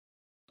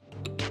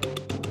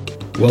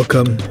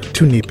Welcome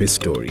to Nipe's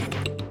Story.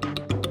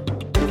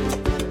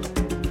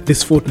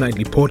 This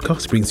fortnightly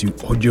podcast brings you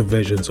audio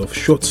versions of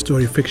short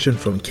story fiction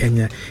from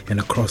Kenya and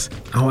across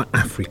our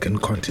African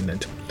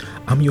continent.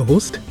 I'm your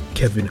host,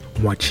 Kevin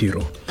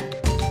Mwachiro.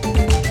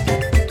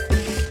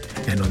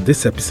 And on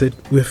this episode,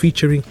 we're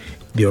featuring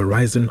The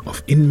Horizon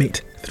of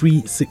Inmate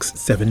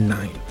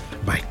 3679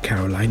 by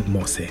Caroline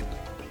Mose.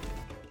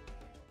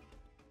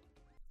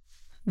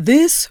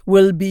 This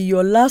will be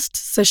your last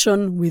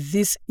session with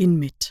this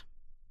inmate.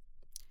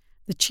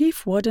 The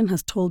chief warden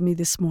has told me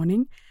this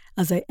morning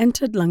as I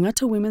entered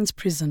Lang'ata Women's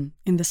Prison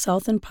in the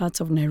southern parts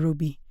of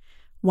Nairobi,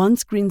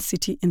 once green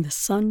city in the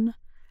sun,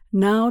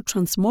 now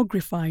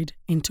transmogrified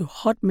into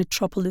hot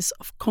metropolis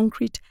of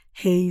concrete,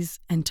 haze,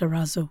 and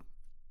terrazzo.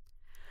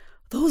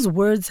 Those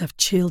words have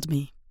chilled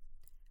me.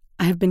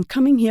 I have been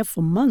coming here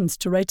for months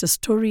to write a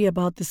story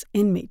about this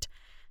inmate,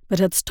 but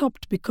had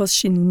stopped because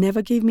she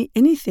never gave me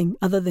anything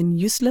other than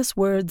useless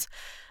words,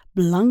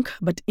 blank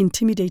but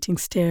intimidating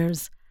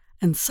stares,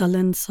 and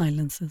sullen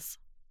silences.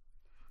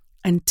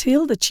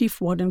 Until the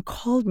chief warden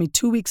called me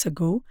 2 weeks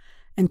ago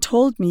and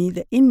told me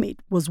the inmate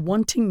was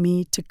wanting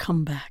me to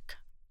come back.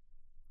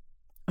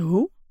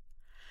 Oh?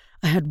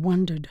 I had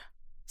wondered,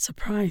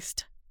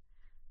 surprised.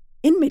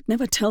 Inmate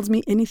never tells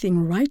me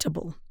anything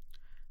writable.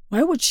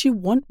 Why would she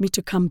want me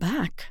to come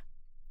back?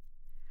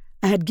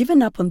 I had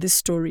given up on this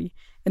story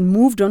and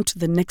moved on to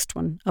the next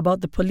one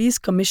about the police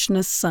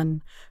commissioner's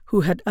son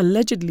who had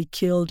allegedly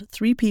killed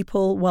 3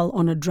 people while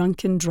on a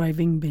drunken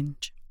driving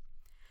binge.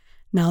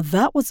 Now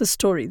that was a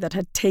story that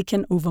had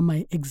taken over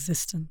my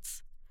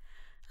existence.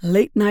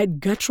 Late-night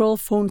guttural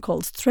phone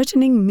calls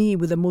threatening me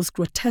with the most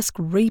grotesque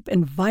rape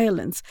and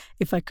violence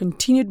if I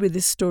continued with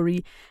this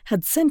story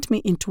had sent me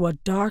into a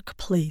dark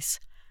place,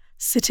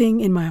 sitting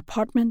in my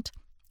apartment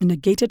in a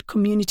gated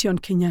community on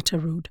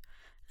Kenyatta Road,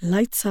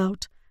 lights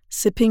out,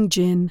 sipping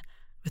gin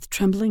with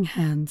trembling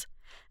hands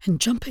and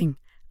jumping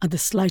at the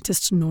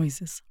slightest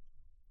noises.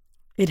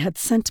 It had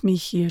sent me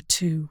here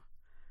too,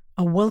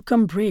 a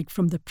welcome break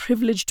from the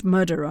privileged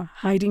murderer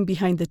hiding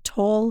behind the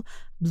tall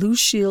blue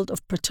shield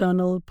of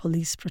paternal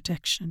police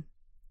protection.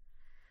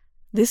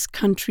 This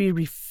country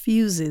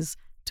refuses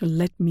to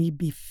let me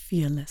be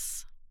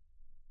fearless.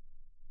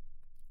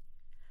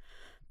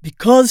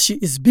 Because she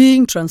is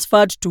being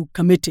transferred to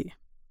committee,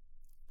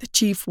 the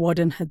chief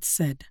warden had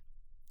said.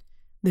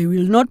 They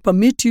will not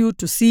permit you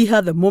to see her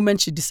the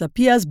moment she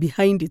disappears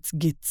behind its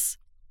gates.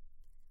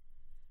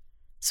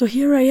 So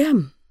here I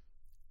am,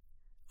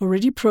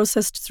 already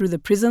processed through the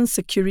prison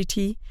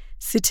security,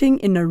 sitting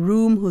in a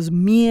room whose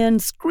mien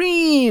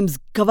screams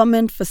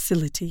government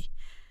facility.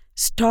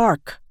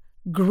 Stark,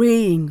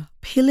 graying,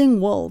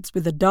 peeling walls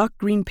with a dark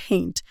green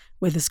paint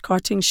where the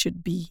skirting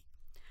should be.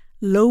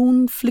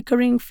 Lone,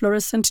 flickering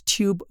fluorescent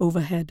tube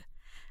overhead,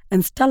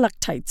 and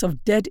stalactites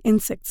of dead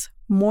insects,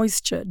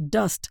 moisture,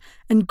 dust,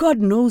 and God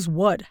knows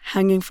what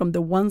hanging from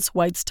the once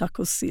white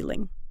stucco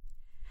ceiling.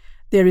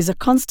 There is a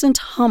constant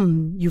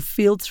hum you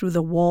feel through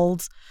the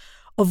walls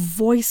of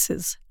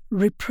voices,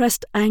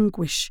 repressed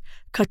anguish,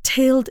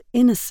 curtailed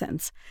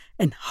innocence,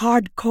 and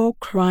hardcore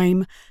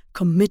crime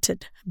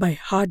committed by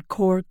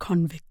hardcore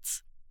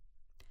convicts.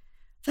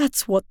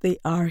 That's what they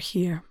are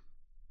here.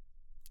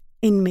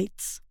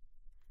 Inmates.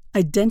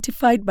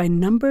 Identified by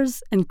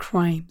numbers and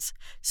crimes,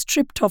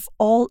 stripped of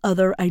all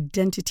other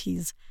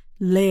identities,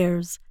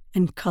 layers,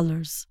 and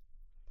colors.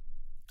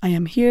 I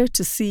am here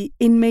to see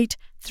inmate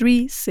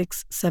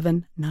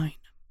 3679.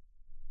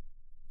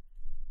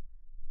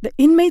 The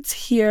inmates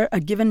here are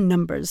given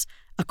numbers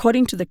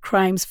according to the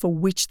crimes for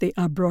which they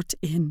are brought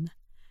in.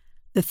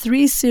 The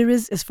 3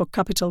 series is for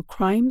capital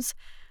crimes,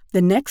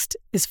 the next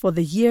is for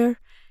the year,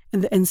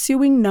 and the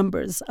ensuing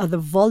numbers are the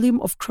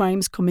volume of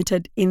crimes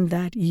committed in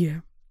that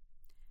year.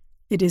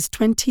 It is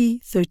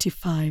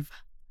 2035.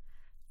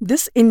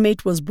 This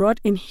inmate was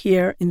brought in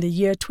here in the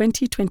year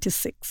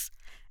 2026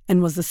 and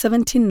was the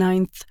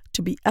 79th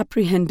to be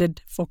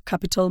apprehended for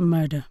capital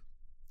murder.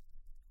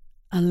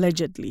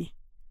 Allegedly,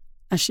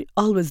 as she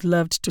always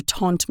loved to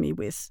taunt me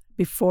with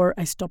before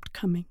I stopped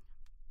coming.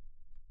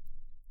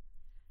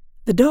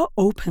 The door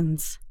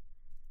opens,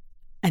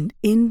 and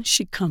in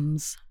she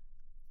comes,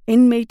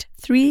 inmate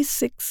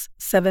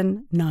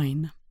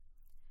 3679.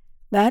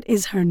 That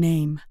is her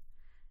name.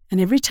 And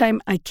every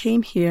time I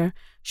came here,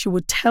 she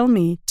would tell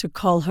me to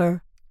call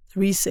her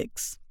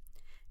 36,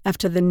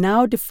 after the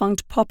now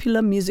defunct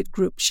popular music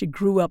group she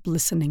grew up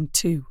listening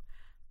to,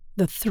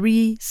 the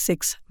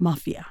 3-6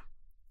 Mafia.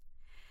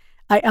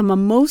 I am a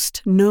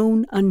most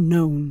known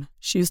unknown,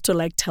 she used to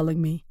like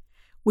telling me,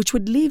 which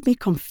would leave me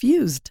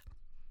confused,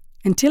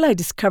 until I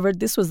discovered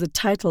this was the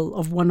title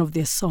of one of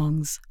their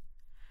songs.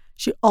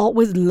 She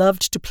always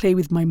loved to play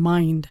with my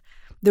mind,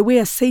 the way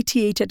a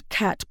satiated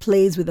cat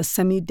plays with a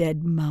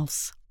semi-dead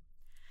mouse.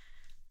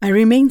 I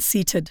remain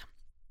seated,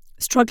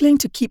 struggling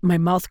to keep my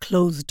mouth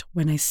closed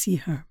when I see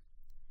her.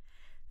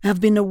 I have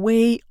been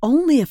away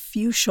only a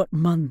few short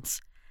months,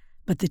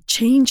 but the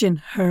change in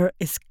her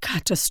is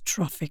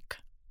catastrophic.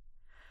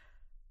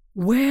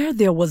 Where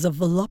there was a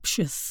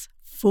voluptuous,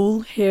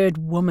 full-haired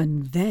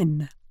woman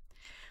then,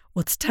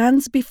 What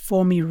stands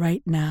before me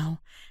right now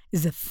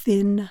is a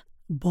thin,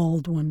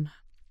 bald one.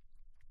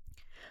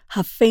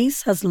 Her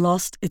face has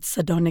lost its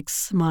sardonic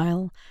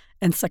smile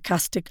and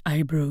sarcastic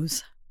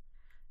eyebrows.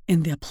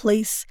 In their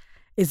place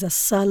is a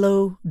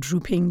sallow,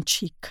 drooping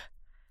cheek,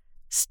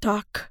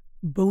 stark,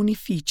 bony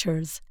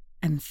features,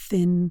 and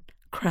thin,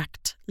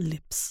 cracked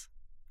lips.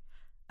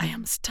 I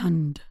am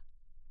stunned.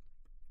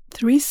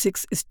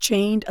 3-6 is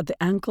chained at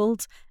the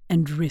ankles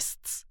and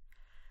wrists.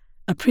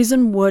 A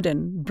prison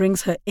warden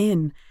brings her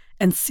in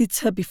and seats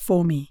her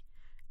before me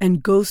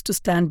and goes to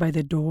stand by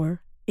the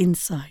door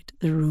inside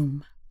the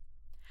room.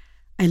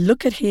 I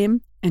look at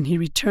him and he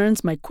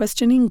returns my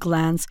questioning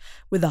glance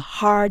with a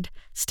hard,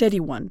 steady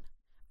one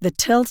that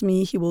tells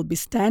me he will be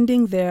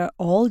standing there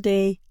all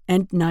day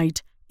and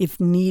night if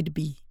need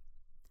be.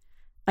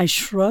 I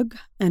shrug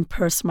and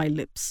purse my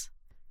lips.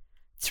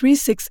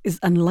 3-6 is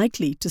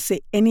unlikely to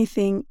say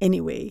anything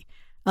anyway,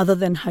 other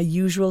than her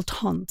usual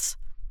taunts,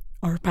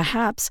 or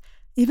perhaps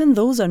even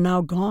those are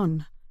now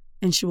gone,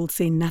 and she will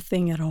say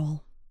nothing at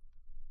all.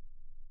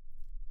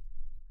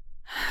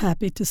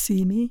 "Happy to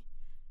see me?"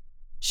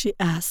 she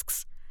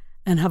asks,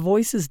 and her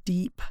voice is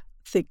deep,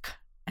 thick,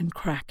 and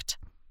cracked.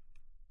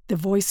 The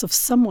voice of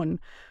someone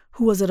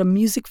who was at a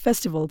music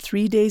festival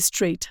 3 days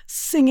straight,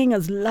 singing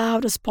as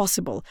loud as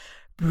possible,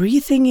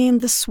 breathing in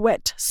the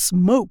sweat,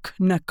 smoke,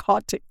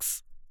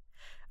 narcotics.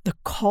 The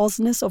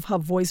coarseness of her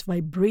voice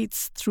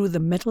vibrates through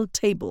the metal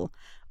table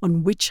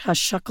on which her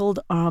shackled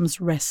arms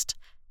rest,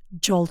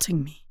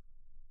 jolting me.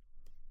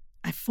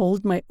 I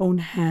fold my own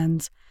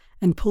hands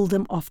and pull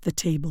them off the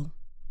table.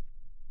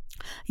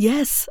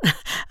 "Yes,"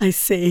 I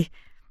say,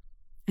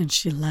 and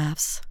she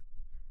laughs.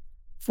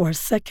 For a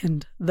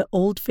second, the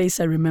old face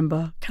I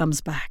remember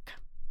comes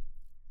back.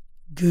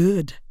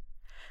 "Good.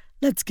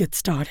 Let's get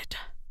started."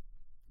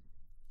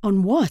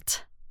 "On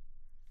what?"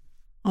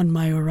 "On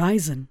my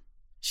horizon,"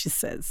 she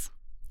says.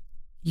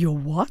 "Your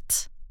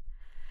what?"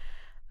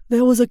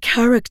 "There was a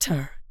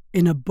character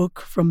in a book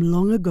from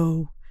long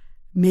ago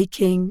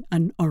making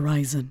an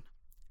horizon,"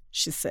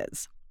 she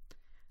says.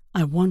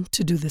 "I want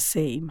to do the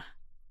same.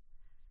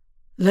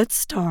 Let's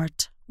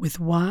start with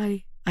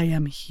why I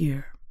am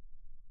here.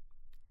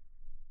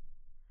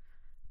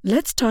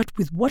 Let's start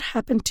with what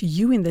happened to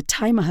you in the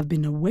time I have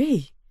been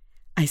away,"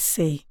 I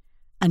say,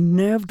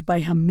 unnerved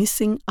by her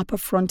missing upper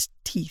front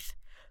teeth,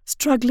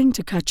 struggling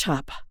to catch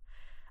up.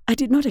 I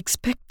did not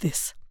expect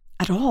this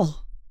at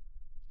all.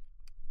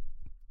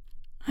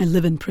 "I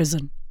live in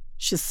prison,"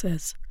 she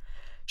says,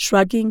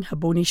 shrugging her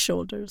bony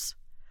shoulders.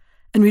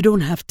 "And we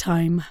don't have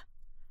time.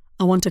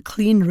 I want a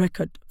clean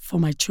record for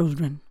my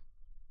children."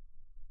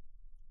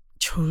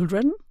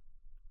 "Children?"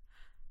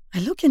 I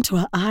look into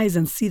her eyes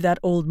and see that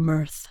old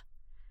mirth.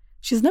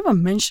 She's never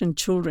mentioned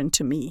children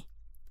to me.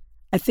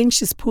 I think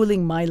she's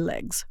pulling my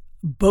legs,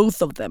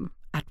 both of them,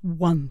 at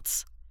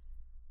once.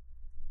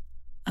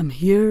 "I'm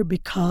here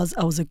because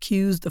I was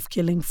accused of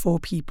killing 4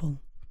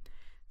 people,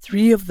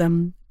 3 of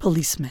them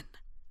policemen,"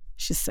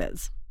 she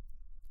says.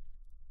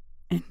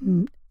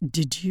 "And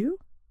did you?"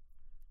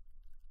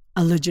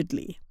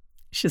 "Allegedly,"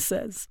 she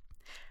says,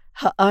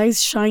 her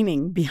eyes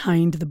shining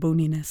behind the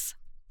boniness.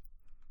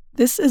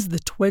 This is the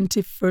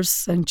 21st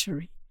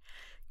century.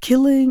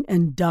 Killing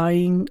and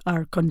dying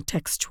are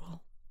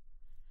contextual.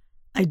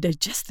 I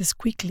digest this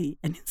quickly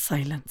and in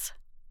silence.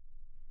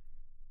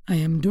 "I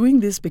am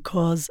doing this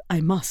because I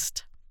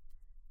must.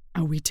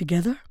 Are we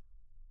together?"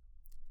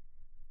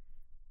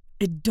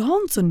 It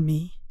dawns on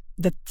me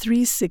that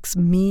 3-6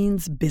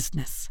 means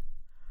business.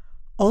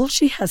 All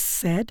she has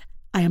said,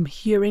 I am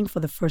hearing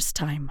for the first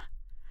time.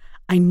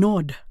 I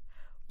nod,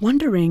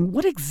 wondering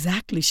what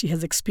exactly she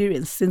has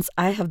experienced since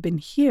I have been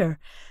here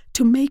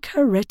to make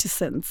her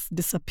reticence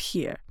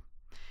disappear,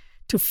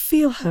 to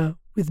fill her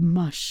with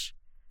mush,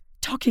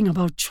 talking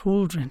about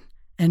children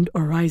and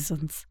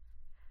horizons.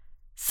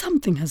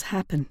 Something has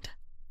happened.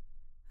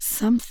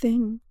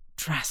 Something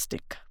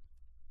drastic.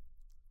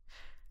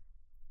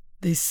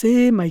 They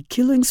say my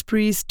killing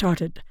spree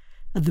started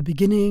at the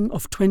beginning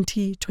of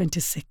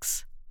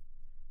 2026.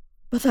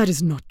 But that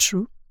is not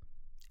true.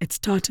 It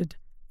started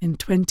in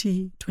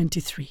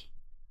 2023.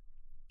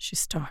 She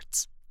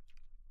starts.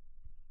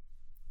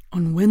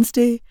 On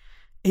Wednesday,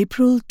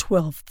 April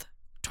 12th,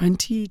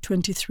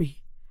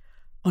 2023,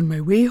 on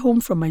my way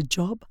home from my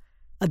job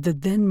at the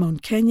then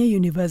Mount Kenya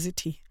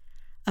University,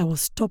 I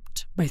was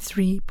stopped by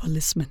 3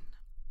 policemen.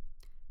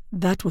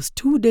 That was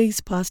 2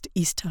 days past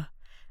Easter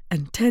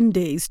and 10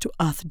 days to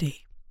Earth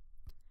Day.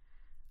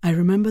 I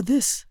remember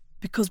this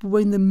because we were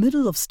in the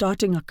middle of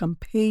starting a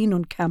campaign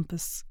on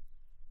campus.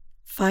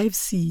 5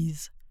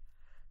 Cs,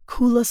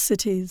 cooler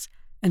cities,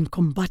 and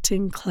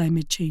combating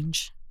climate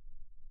change.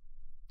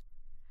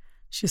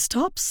 She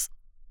stops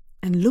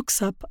and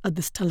looks up at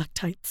the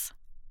stalactites,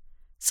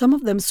 some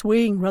of them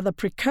swaying rather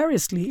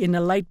precariously in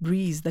a light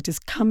breeze that is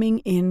coming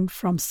in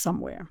from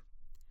somewhere.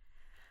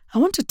 I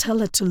want to tell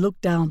her to look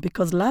down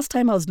because last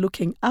time I was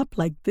looking up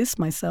like this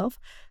myself,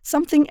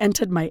 something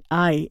entered my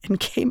eye and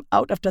came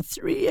out after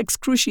 3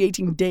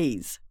 excruciating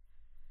days.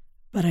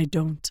 But I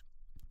don't.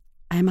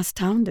 I am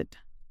astounded.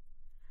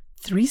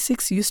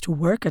 3-6 used to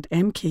work at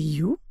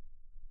MKU?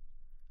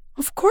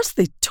 Of course,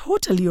 they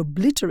totally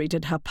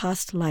obliterated her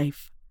past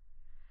life.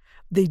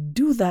 They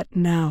do that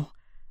now,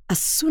 as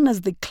soon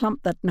as they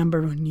clump that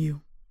number on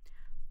you.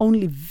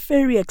 Only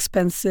very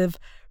expensive,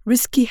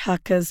 risky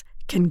hackers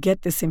can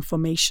get this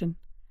information.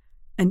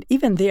 And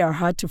even they are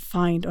hard to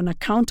find on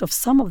account of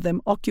some of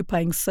them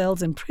occupying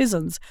cells in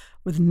prisons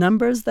with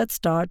numbers that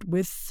start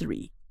with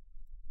 3.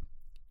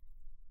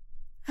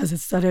 Has it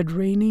started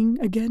raining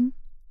again?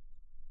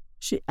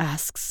 She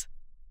asks,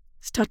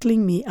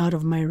 startling me out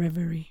of my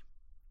reverie.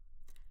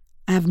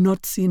 I have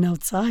not seen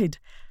outside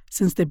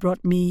since they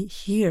brought me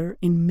here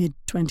in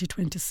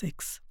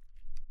mid-2026.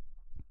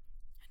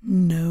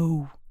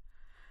 No,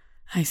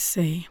 I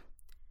say,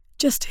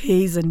 just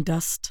haze and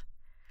dust.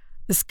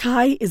 The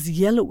sky is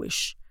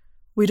yellowish.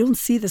 We don't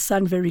see the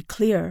sun very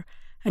clear,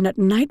 and at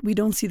night we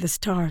don't see the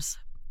stars.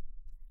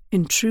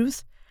 In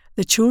truth,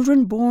 the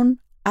children born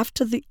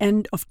after the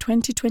end of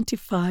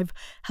 2025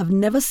 have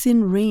never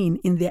seen rain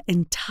in their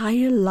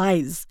entire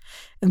lives,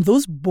 and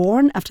those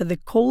born after the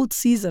cold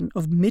season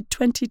of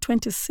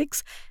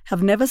mid-2026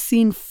 have never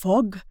seen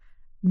fog,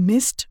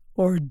 mist,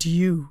 or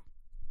dew.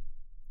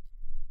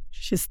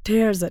 She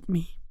stares at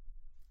me.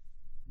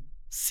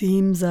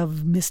 Seems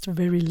I've missed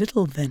very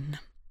little then.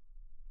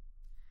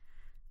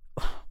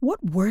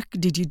 What work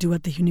did you do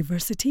at the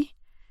university?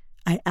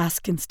 I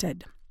ask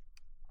instead.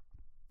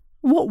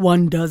 What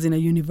one does in a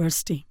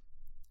university,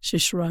 she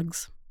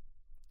shrugs.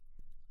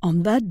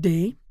 On that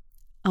day,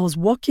 I was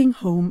walking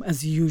home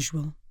as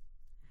usual.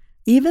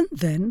 Even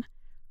then,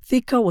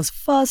 Thika was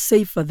far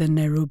safer than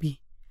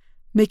Nairobi,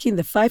 making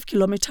the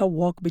 5-kilometer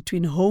walk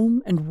between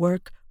home and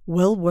work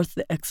well worth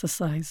the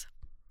exercise.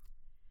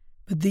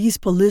 But these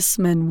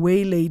policemen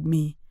waylaid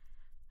me,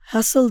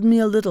 hustled me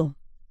a little,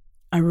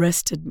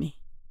 arrested me,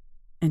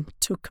 and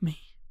took me.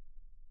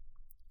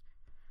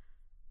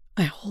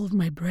 I hold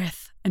my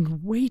breath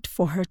and wait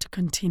for her to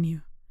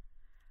continue.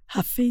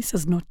 Her face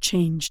has not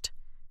changed,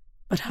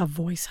 but her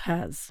voice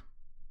has.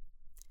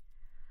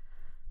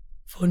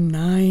 For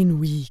 9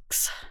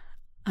 weeks,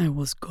 I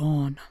was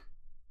gone.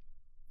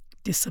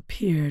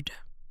 Disappeared,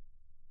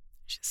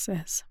 she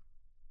says.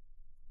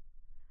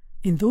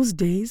 In those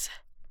days,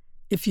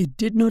 if you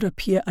did not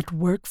appear at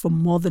work for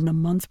more than a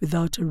month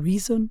without a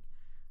reason,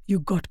 you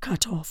got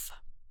cut off.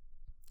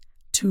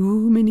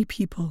 Too many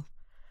people,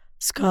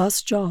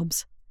 scarce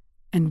jobs,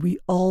 and we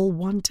all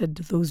wanted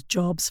those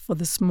jobs for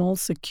the small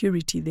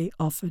security they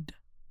offered.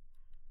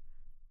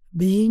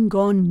 Being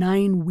gone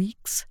 9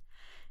 weeks,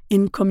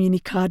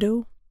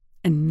 incommunicado,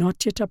 and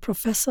not yet a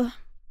professor?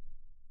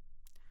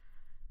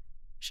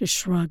 She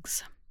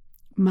shrugs,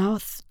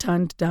 mouth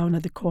turned down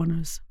at the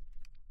corners.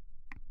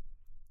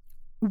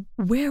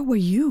 Where were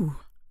you?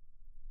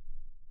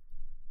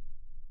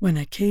 When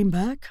I came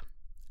back,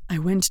 I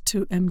went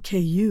to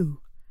MKU,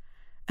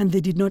 and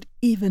they did not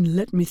even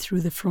let me through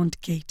the front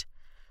gate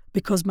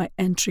because my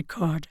entry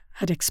card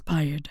had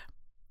expired.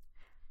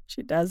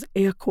 She does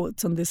air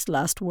quotes on this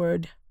last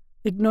word,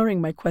 ignoring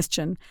my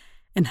question,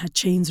 and her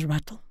chains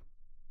rattle.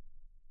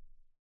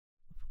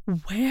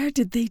 Where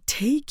did they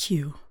take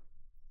you?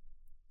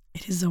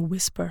 It is a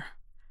whisper.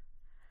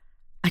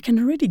 I can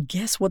already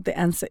guess what the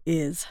answer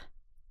is,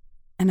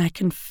 and I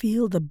can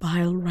feel the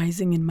bile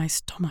rising in my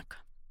stomach.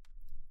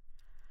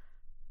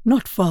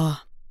 Not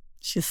far,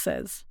 she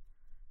says,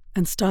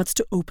 and starts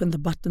to open the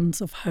buttons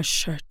of her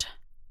shirt.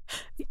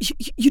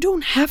 You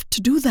don't have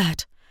to do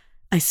that,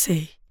 I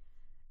say,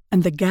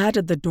 and the guard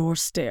at the door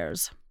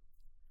stares.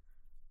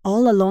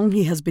 All along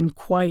he has been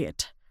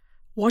quiet,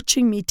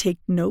 watching me take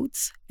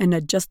notes and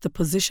adjust the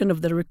position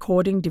of the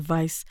recording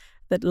device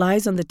that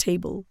lies on the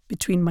table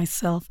between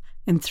myself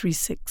and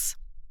 3-6.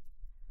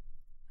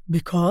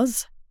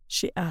 Because,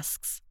 she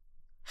asks,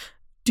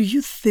 do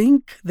you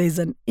think there's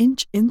an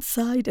inch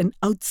inside and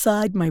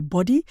outside my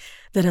body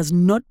that has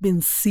not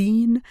been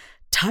seen,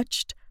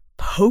 touched,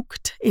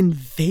 poked,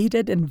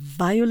 invaded, and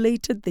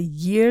violated the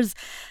years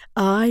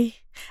I,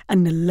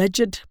 an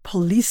alleged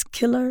police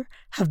killer,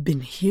 have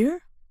been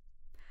here?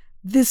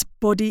 This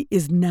body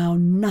is now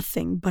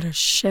nothing but a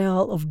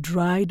shell of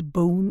dried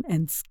bone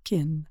and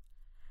skin.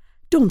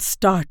 Don't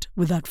start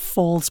with that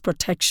false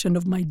protection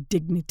of my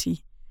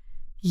dignity.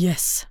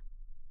 Yes.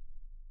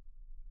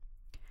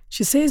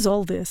 She says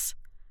all this,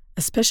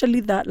 especially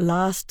that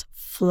last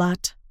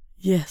flat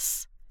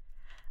yes,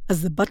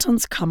 as the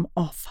buttons come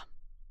off.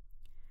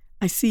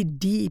 I see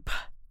deep,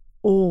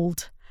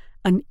 old,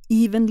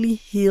 unevenly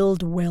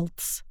healed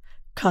welts,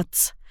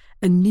 cuts,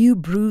 and new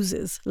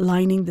bruises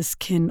lining the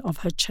skin of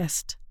her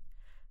chest.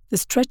 The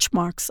stretch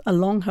marks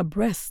along her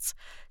breasts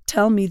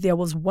tell me there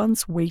was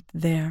once weight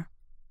there,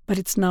 but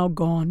it's now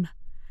gone,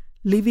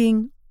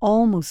 leaving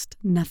almost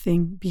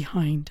nothing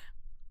behind.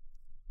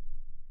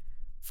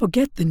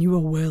 Forget the newer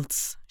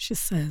welts, she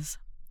says.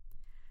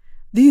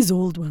 These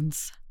old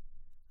ones,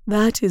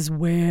 that is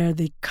where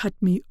they cut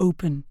me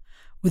open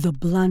with a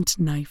blunt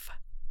knife,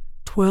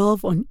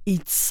 12 on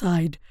each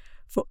side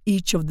for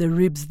each of the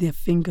ribs their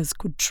fingers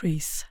could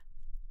trace.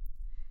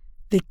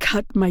 They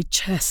cut my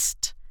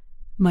chest,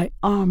 my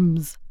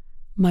arms,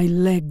 my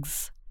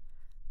legs,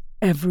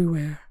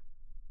 everywhere.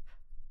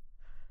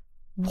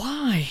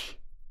 Why?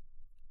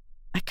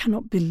 I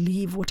cannot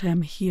believe what I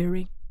am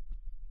hearing.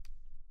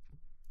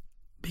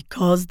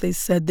 Because they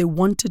said they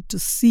wanted to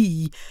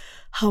see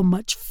how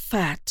much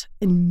fat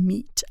and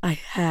meat I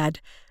had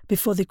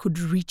before they could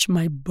reach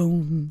my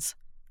bones,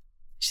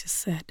 she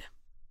said.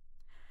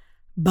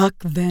 Back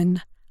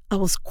then, I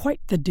was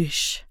quite the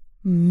dish.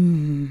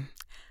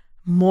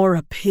 More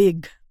a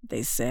pig,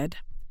 they said.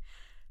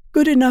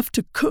 Good enough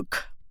to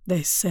cook,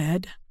 they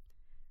said.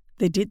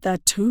 They did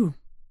that too.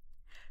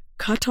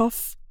 Cut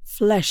off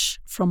flesh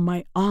from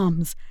my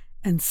arms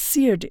and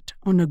seared it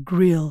on a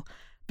grill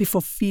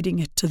before feeding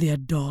it to their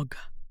dog.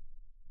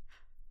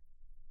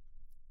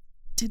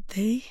 Did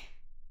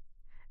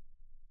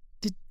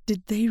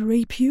they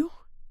rape you?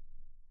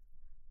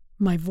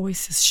 My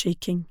voice is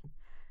shaking.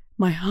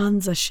 My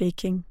hands are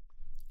shaking,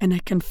 and I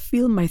can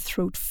feel my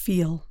throat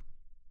feel.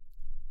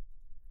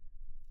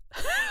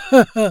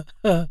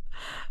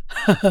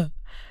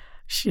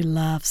 She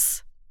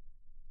laughs.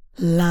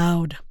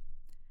 Loud.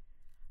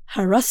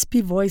 Her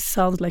raspy voice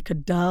sounds like a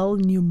dull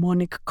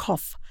pneumonic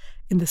cough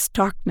in the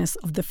starkness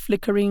of the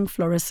flickering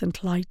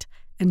fluorescent light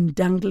and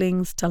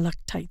dangling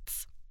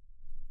stalactites.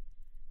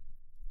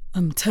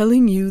 I'm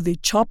telling you, they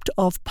chopped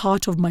off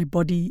part of my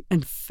body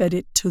and fed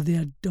it to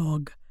their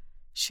dog,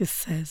 she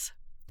says.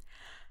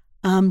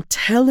 I'm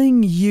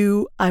telling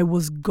you, I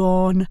was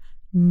gone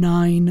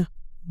 9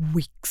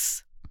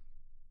 weeks.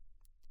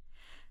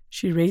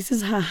 She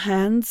raises her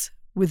hands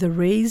with a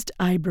raised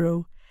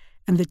eyebrow,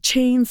 and the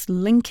chains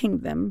linking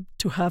them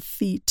to her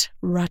feet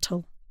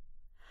rattle.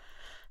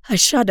 I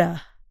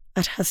shudder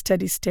at her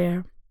steady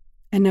stare,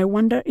 and I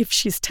wonder if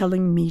she's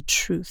telling me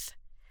truth,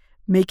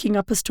 making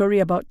up a story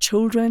about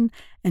children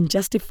and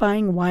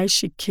justifying why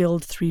she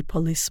killed 3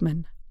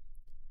 policemen.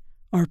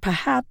 Or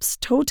perhaps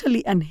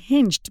totally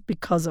unhinged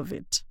because of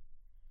it.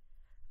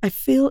 I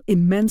feel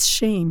immense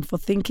shame for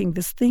thinking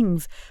these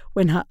things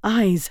when her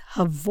eyes,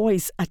 her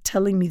voice are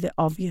telling me the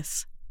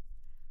obvious.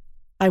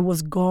 I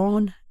was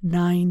gone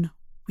 9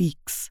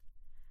 weeks.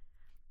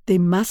 They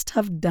must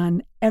have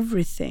done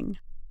everything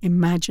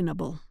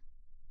imaginable.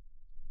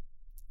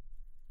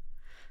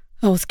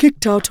 I was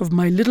kicked out of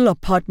my little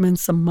apartment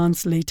some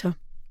months later,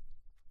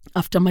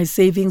 after my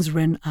savings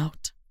ran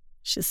out,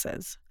 she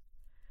says.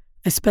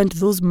 I spent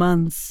those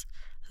months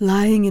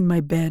lying in my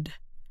bed,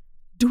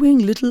 doing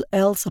little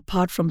else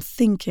apart from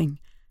thinking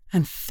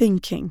and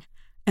thinking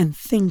and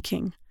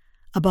thinking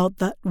about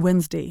that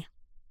Wednesday,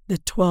 the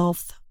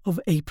 12th of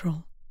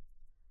April.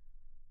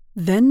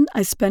 Then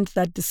I spent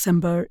that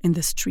December in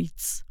the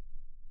streets.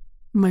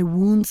 My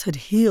wounds had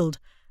healed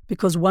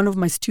because one of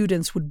my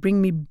students would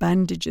bring me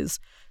bandages,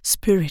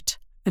 spirit,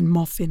 and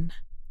morphine.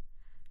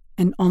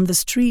 And on the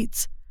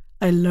streets,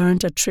 I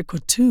learned a trick or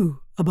two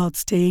about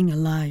staying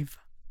alive.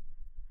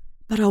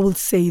 But I will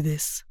say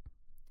this.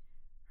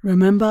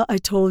 Remember I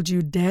told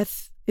you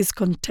death is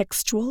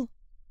contextual?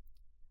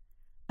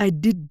 I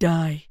did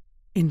die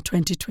in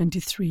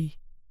 2023.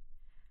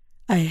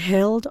 I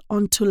held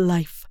on to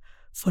life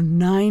for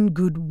 9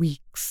 good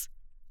weeks,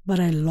 but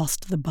I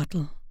lost the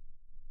battle.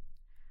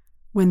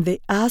 When they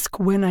ask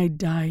when I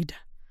died,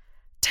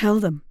 tell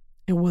them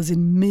it was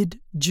in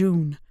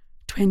mid-June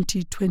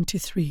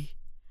 2023,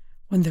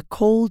 when the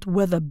cold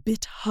weather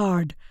bit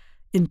hard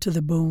into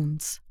the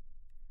bones,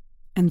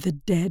 and the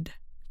dead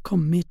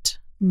commit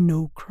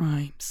no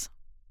crimes.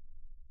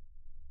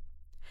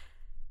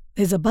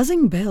 There's a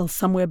buzzing bell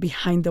somewhere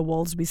behind the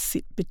walls we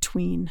sit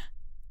between.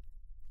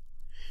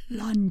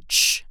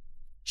 Lunch,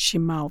 she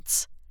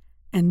mouths,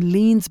 and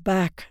leans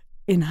back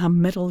in her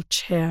metal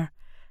chair,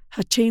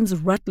 her chains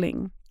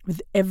rattling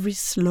with every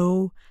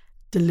slow,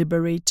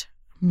 deliberate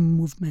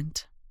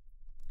movement.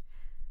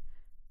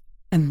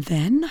 And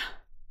then,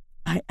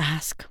 I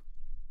ask.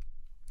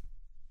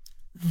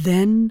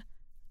 Then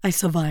I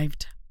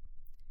survived.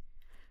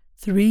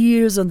 3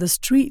 years on the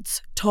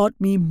streets taught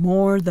me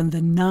more than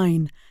the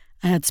 9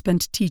 I had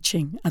spent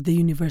teaching at the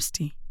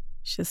university,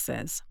 she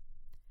says.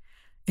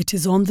 It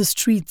is on the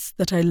streets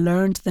that I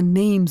learned the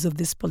names of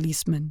these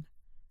policemen.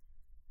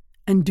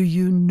 And do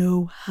you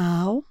know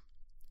how?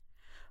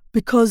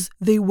 Because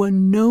they were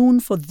known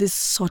for this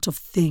sort of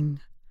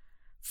thing.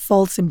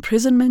 False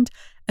imprisonment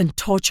and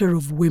torture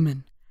of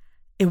women.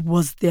 It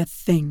was their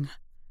thing.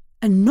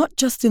 And not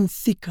just in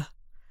Thika.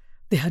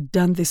 They had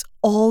done this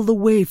all the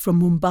way from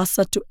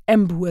Mombasa to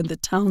Embu and the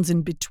towns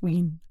in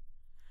between.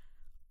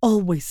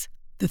 Always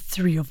the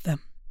 3 of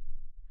them.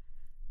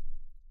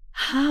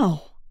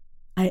 How?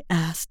 I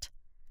asked,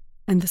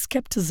 and the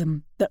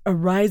skepticism that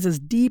arises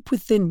deep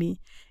within me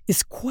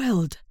is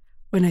quelled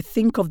when I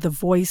think of the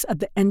voice at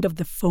the end of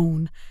the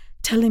phone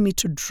telling me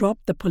to drop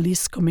the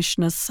police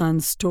commissioner's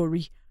son's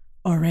story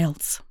or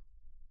else.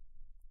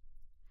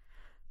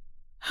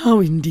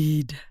 How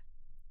indeed,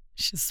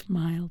 she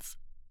smiles.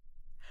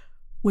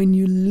 When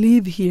you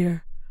live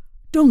here,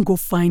 don't go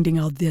finding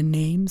out their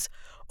names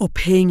or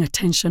paying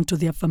attention to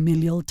their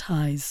familial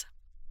ties.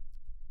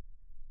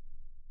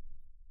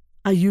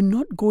 Are you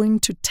not going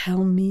to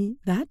tell me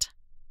that?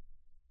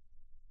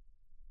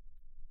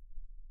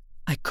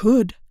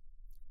 could,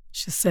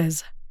 she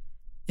says.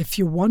 If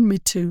you want me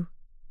to,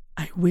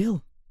 I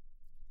will.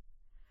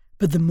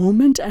 But the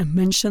moment I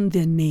mention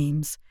their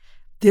names,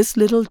 this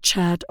little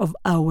chat of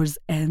ours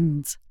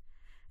ends.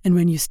 And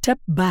when you step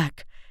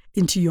back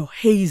into your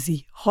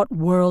hazy, hot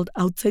world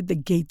outside the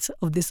gates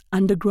of this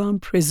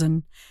underground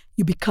prison,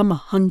 you become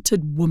a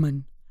hunted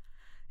woman.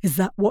 Is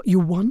that what you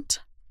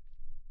want?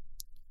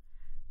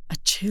 A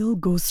chill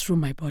goes through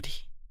my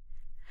body.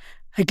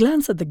 I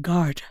glance at the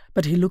guard,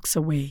 but he looks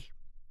away.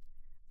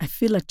 I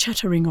feel a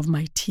chattering of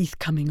my teeth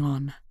coming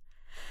on.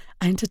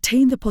 I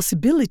entertain the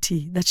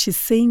possibility that she's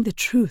saying the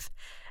truth,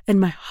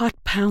 and my heart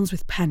pounds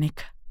with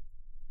panic.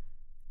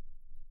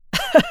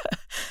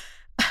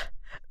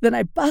 Then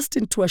I burst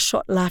into a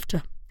short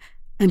laughter,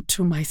 and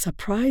to my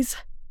surprise,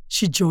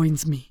 she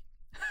joins me.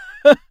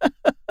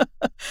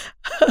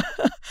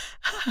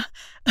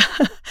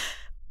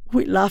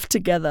 We laugh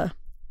together,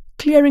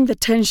 clearing the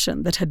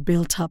tension that had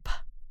built up.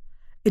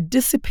 It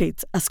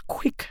dissipates as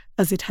quick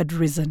as it had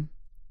risen.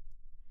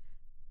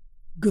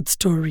 Good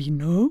story,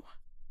 no?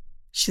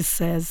 She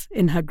says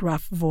in her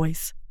gruff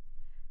voice.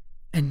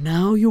 And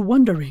now you're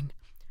wondering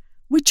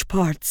which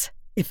parts,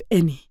 if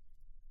any,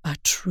 are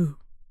true.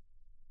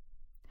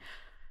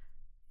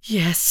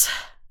 Yes,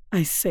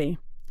 I say,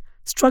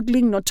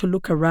 struggling not to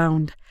look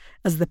around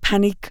as the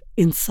panic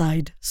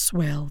inside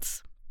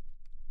swells.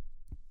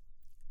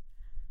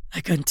 I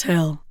can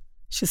tell,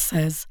 she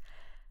says,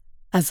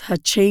 as her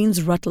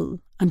chains rattle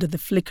under the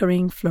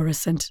flickering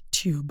fluorescent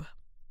tube.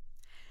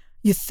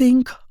 You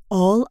think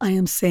all I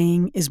am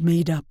saying is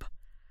made up,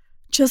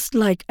 just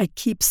like I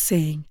keep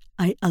saying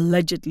I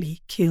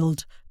allegedly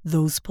killed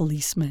those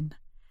policemen.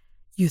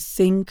 You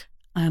think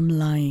I'm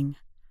lying,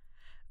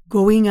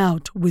 going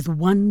out with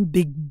one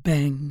big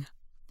bang.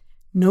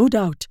 No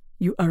doubt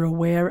you are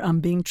aware I'm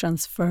being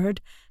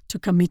transferred to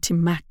Committee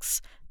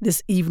Max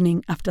this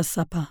evening after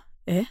supper,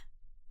 eh?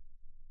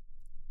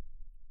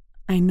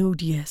 I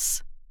nod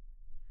yes.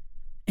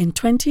 In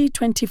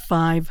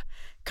 2025,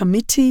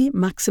 Committee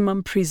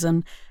Maximum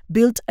Prison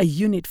built a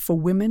unit for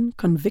women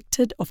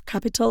convicted of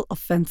capital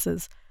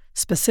offences,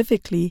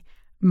 specifically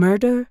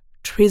murder,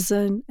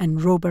 treason,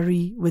 and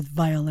robbery with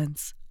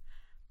violence.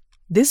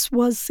 This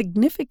was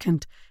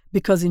significant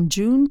because in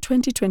June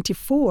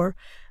 2024,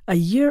 a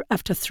year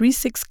after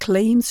 3-6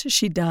 claims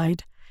she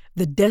died,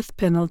 the death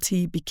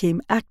penalty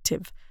became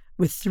active,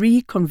 with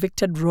 3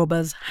 convicted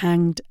robbers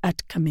hanged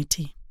at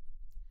committee.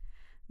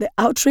 The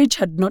outrage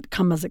had not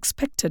come as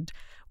expected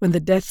when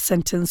the death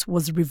sentence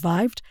was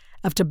revived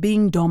after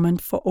being dormant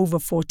for over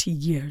 40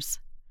 years.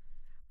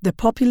 The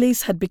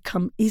populace had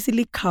become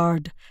easily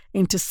cowed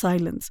into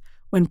silence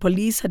when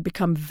police had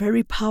become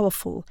very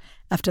powerful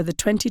after the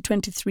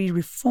 2023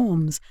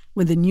 reforms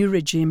when the new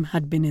regime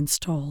had been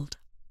installed.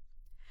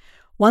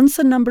 Once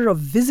a number of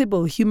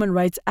visible human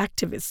rights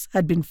activists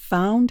had been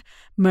found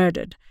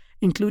murdered,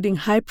 including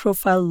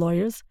high-profile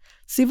lawyers,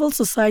 civil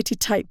society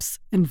types,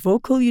 and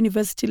vocal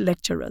university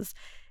lecturers,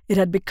 it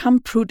had become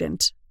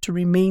prudent to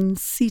remain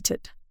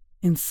seated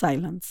in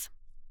silence.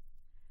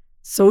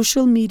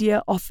 Social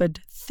media offered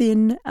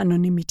thin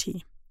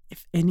anonymity,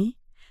 if any,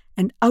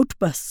 and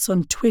outbursts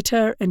on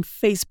Twitter and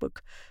Facebook,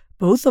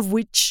 both of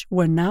which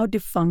were now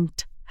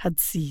defunct, had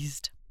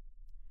ceased.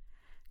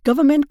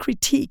 Government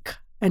critique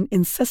and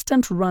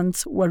incessant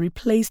rants were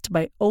replaced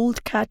by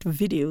old cat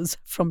videos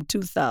from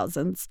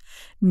 2000s,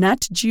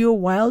 Nat Geo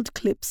wild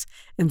clips,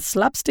 and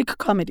slapstick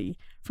comedy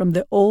from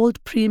the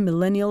old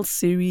pre-millennial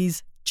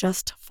series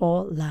Just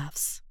for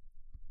Laughs.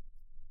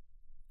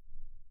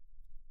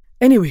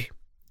 Anyway,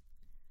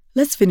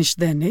 let's finish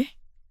then, eh?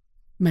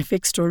 My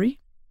fake story,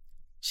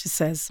 she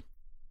says.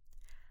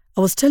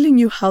 I was telling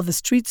you how the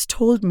streets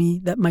told me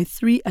that my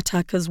 3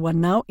 attackers were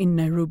now in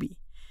Nairobi,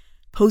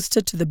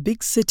 posted to the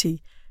big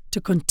city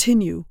to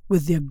continue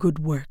with their good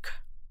work.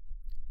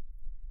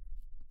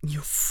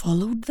 You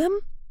followed them?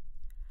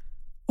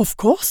 Of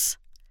course.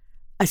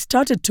 I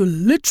started to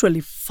literally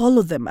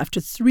follow them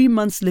after 3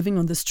 months living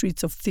on the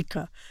streets of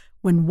Thika,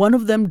 when one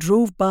of them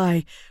drove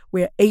by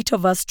where 8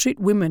 of us street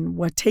women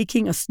were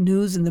taking a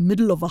snooze in the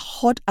middle of a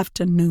hot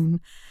afternoon,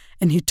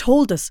 and he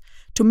told us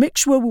to make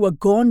sure we were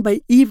gone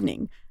by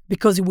evening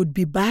because he would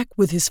be back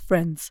with his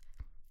friends,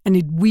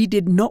 and we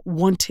did not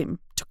want him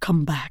to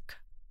come back.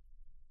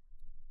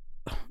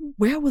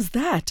 Where was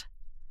that?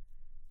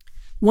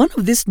 One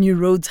of these new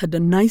roads had a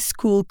nice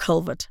cool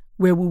culvert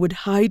where we would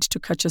hide to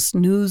catch a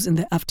snooze in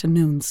the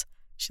afternoons,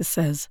 she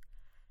says.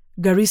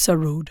 Garissa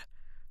Road,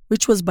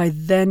 which was by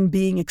then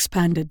being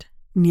expanded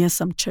near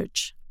some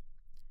church.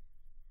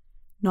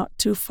 Not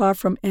too far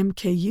from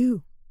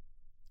MKU.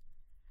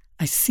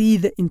 I see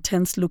the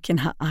intense look in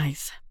her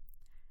eyes.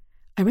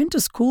 I went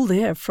to school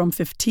there from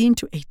 15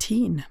 to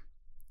 18.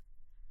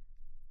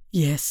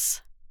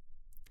 Yes.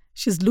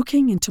 She's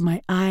looking into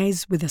my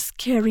eyes with a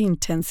scary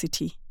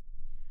intensity.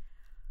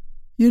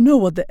 You know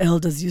what the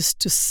elders used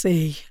to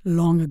say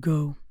long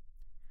ago.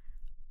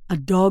 A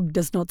dog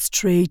does not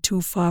stray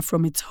too far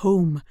from its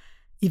home,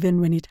 even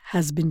when it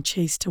has been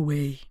chased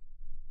away.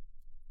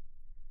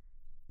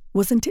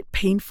 Wasn't it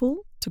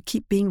painful to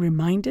keep being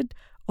reminded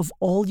of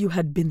all you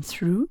had been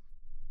through?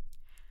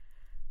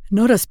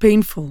 Not as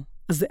painful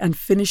as the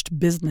unfinished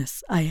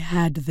business I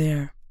had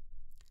there.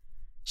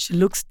 She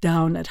looks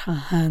down at her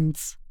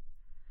hands.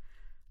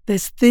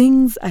 There's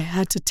things I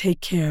had to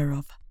take care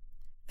of,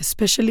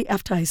 especially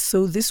after I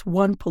saw this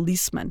one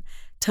policeman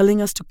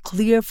telling us to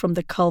clear from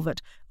the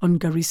culvert on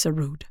Garissa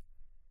Road.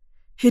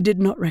 He did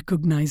not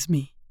recognize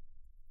me.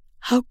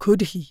 How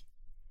could he?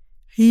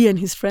 He and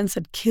his friends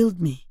had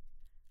killed me.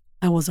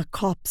 I was a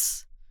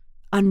corpse,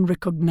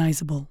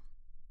 unrecognizable.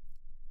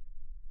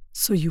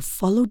 So you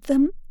followed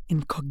them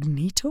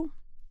incognito?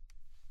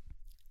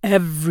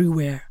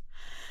 Everywhere.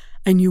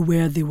 I knew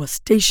where they were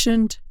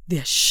stationed,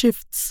 their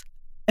shifts,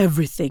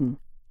 everything,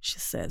 she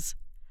says.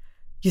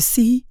 You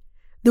see,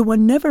 they were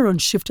never on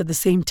shift at the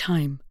same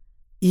time,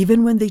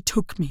 even when they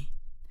took me.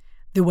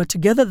 They were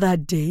together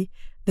that day,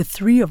 the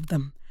three of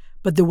them,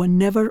 but they were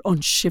never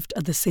on shift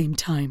at the same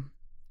time.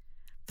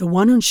 The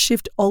one on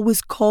shift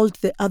always called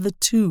the other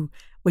two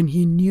when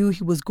he knew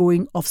he was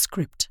going off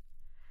script.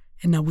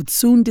 And I would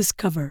soon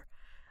discover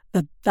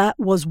that that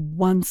was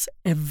once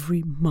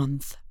every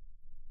month.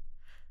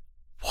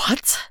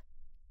 What?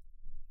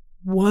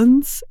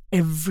 Once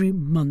every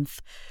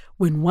month.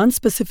 When one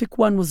specific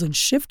one was on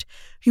shift,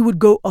 he would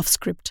go off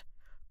script,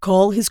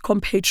 call his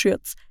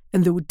compatriots,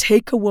 and they would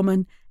take a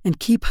woman and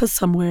keep her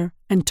somewhere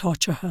and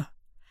torture her.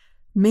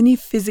 Many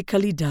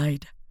physically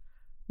died.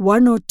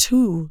 One or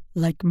two,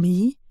 like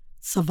me,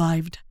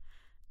 survived,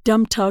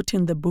 dumped out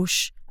in the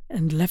bush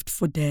and left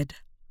for dead.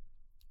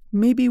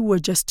 Maybe we're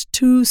just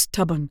too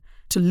stubborn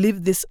to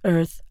leave this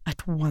earth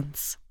at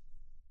once.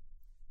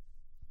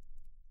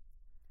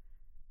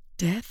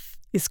 Death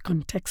is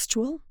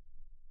contextual?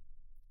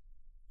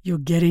 You're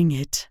getting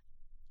it,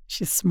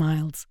 she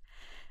smiles,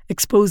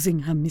 exposing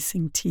her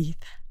missing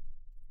teeth.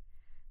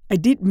 I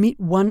did meet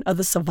one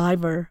other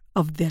survivor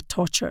of their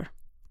torture.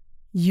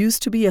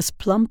 Used to be as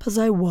plump as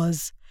I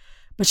was,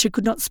 but she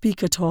could not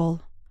speak at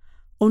all,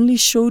 only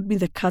showed me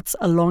the cuts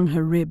along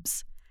her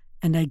ribs,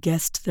 and I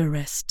guessed the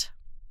rest.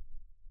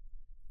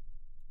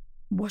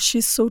 Was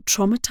she so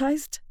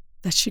traumatized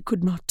that she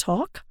could not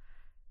talk?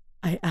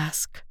 I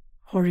ask,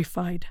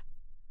 horrified.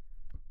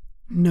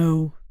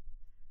 No,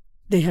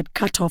 they had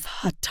cut off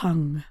her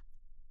tongue.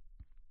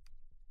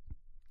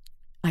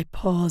 I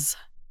pause,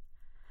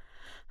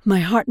 my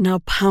heart now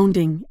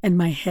pounding and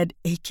my head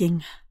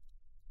aching.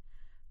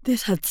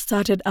 This had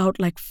started out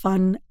like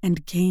fun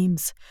and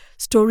games,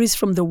 stories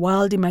from the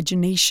wild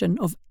imagination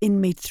of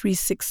inmate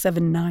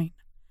 3679.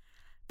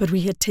 But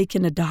we had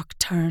taken a dark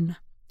turn.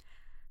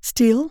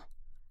 Still,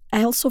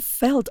 I also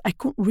felt I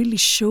couldn't really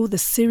show the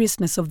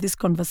seriousness of this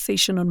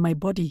conversation on my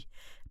body,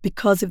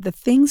 because if the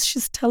things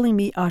she's telling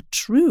me are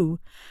true,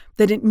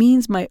 then it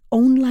means my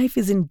own life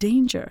is in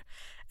danger,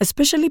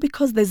 especially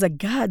because there's a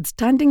guard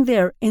standing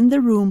there in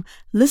the room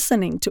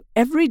listening to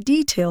every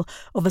detail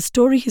of a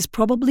story he's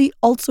probably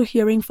also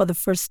hearing for the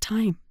first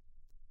time.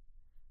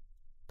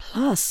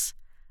 Plus,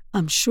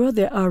 I'm sure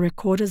there are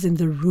recorders in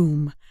the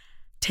room,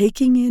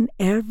 taking in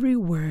every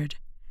word,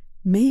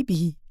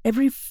 maybe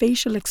every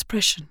facial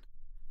expression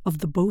of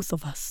the both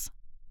of us.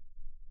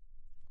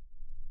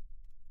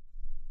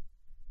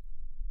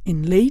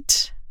 In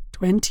late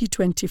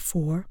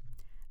 2024,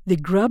 they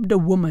grabbed a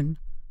woman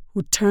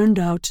who turned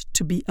out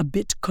to be a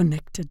bit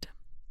connected.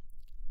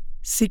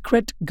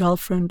 Secret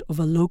girlfriend of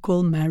a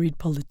local married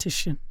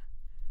politician.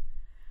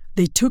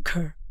 They took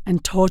her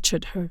and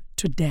tortured her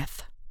to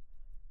death.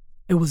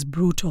 It was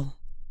brutal,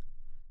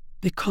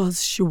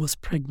 because she was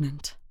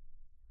pregnant.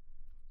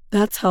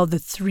 That's how the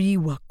three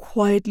were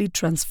quietly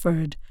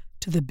transferred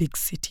to the big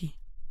city.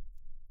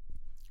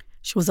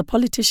 She was a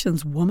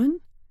politician's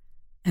woman,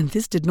 and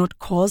this did not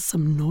cause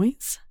some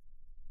noise?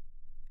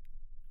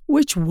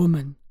 Which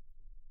woman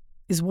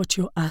is what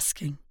you're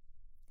asking,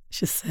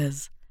 she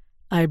says,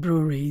 eyebrow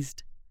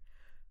raised.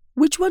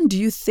 Which one do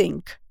you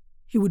think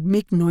he would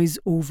make noise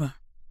over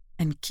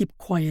and keep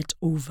quiet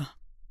over?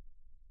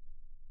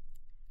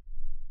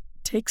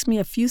 It takes me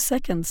a few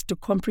seconds to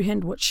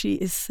comprehend what she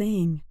is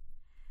saying,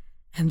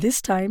 and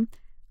this time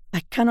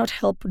I cannot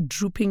help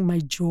drooping my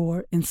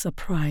jaw in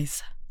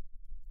surprise.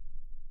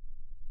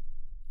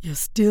 You're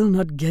still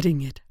not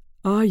getting it,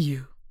 are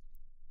you?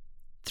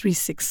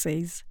 36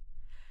 says.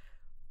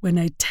 When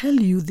I tell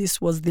you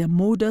this was their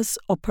modus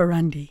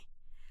operandi,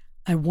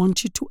 I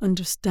want you to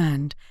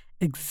understand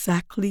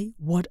exactly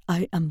what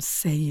I am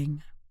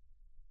saying.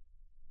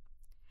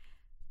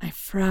 I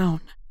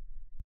frown,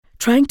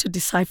 trying to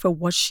decipher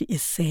what she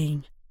is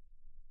saying,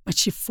 but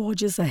she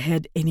forges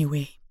ahead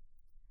anyway.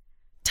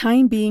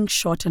 Time being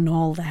short and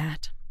all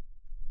that.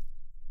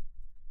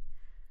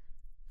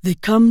 They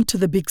come to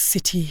the big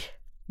city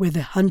where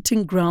the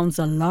hunting grounds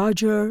are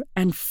larger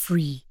and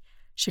free,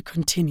 she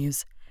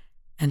continues,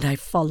 and I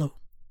follow.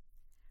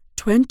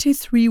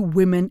 23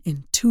 women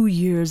in 2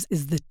 years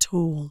is the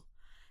toll,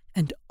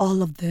 and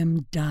all of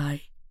them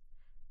die.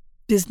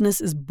 Business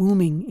is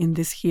booming in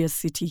this here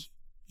city,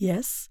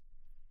 yes?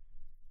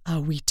 Are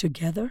we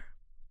together?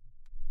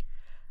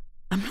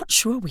 I'm not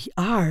sure we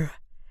are.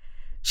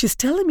 She's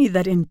telling me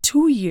that in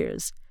 2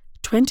 years,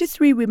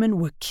 23 women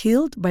were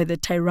killed by the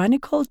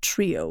tyrannical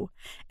trio,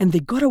 and they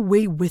got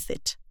away with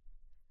it.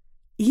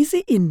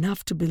 Easy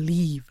enough to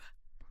believe.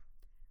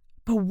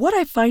 But what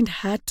I find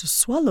hard to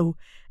swallow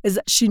is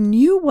that she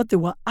knew what they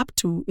were up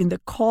to in the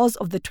cause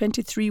of the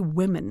 23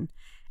 women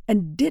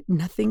and did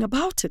nothing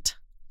about it.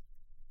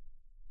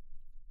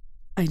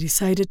 I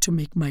decided to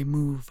make my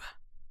move.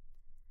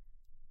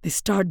 They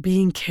start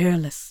being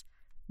careless,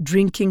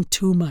 drinking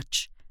too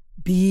much,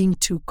 being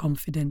too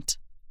confident.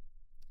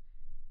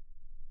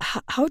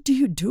 How do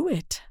you do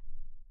it?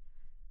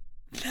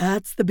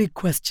 That's the big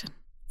question,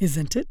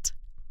 isn't it?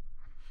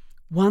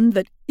 One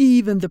that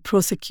even the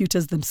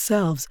prosecutors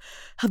themselves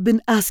have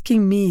been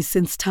asking me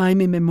since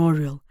time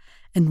immemorial,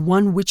 and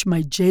one which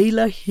my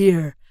jailer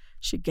here,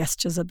 she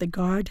gestures at the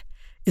guard,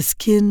 is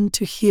keen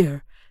to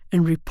hear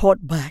and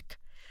report back,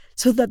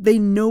 so that they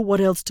know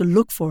what else to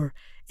look for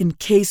in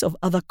case of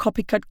other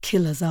copycat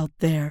killers out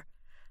there.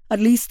 At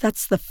least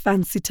that's the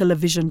fancy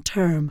television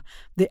term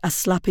they are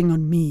slapping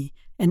on me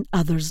and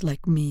others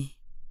like me.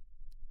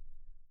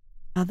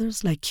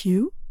 Others like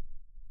you?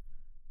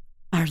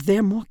 Are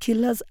there more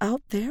killers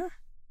out there?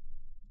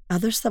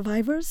 Other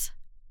survivors?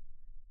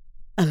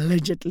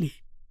 Allegedly,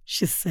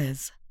 she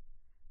says.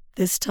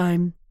 This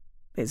time,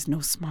 there's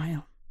no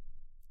smile.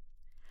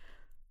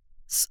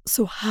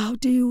 So how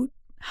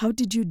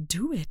did you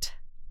do it?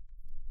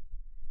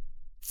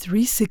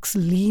 3-6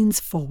 leans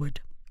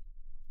forward,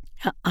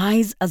 her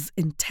eyes as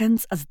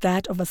intense as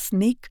that of a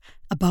snake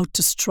about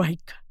to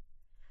strike.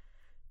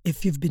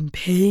 If you've been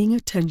paying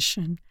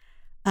attention,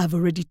 I've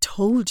already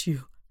told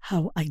you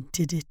how I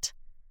did it,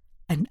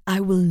 and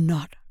I will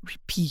not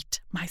repeat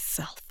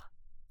myself.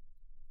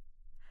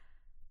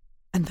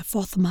 And the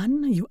 4th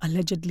man you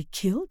allegedly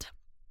killed?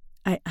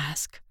 I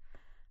ask,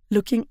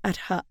 looking at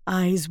her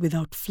eyes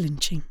without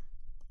flinching.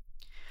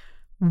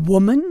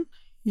 Woman,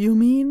 you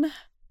mean?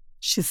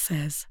 She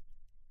says,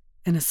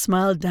 and a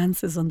smile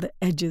dances on the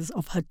edges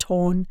of her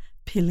torn,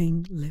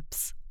 peeling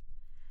lips.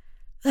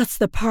 That's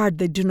the part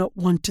they do not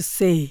want to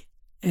say.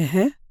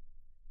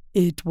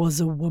 It was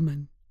a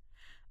woman.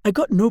 I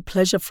got no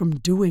pleasure from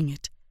doing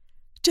it,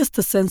 just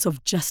a sense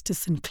of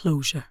justice and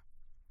closure.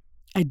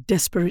 I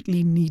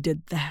desperately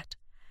needed that,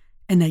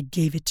 and I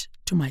gave it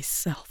to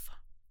myself.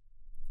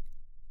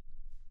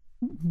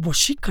 Was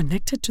she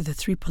connected to the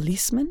 3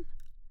 policemen?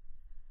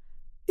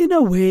 In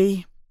a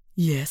way,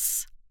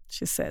 yes,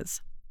 she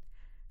says.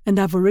 And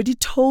I've already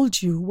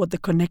told you what the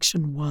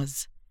connection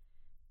was,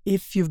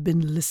 if you've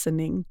been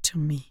listening to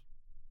me.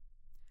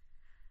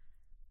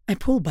 I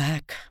pull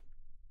back.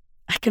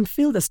 I can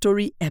feel the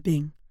story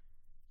ebbing,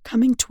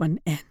 coming to an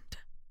end.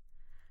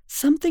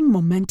 Something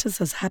momentous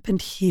has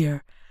happened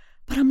here,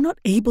 but I'm not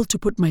able to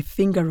put my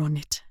finger on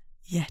it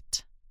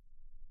yet.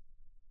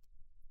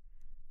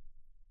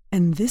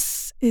 And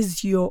this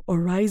is your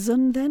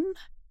horizon, then?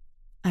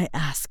 I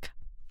ask.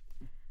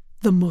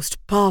 The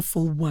most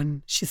powerful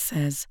one, she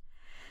says,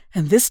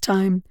 and this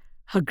time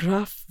her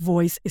gruff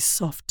voice is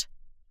soft,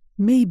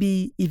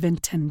 maybe even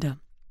tender.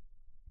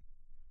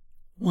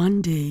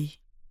 One day,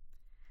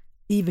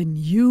 even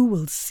you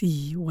will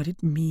see what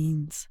it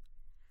means,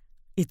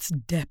 its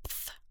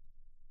depth.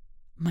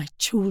 My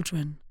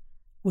children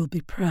will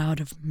be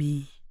proud of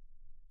me.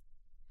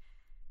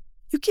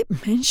 You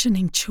keep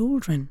mentioning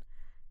children,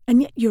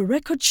 and yet your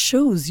record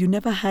shows you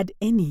never had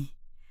any.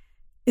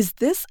 Is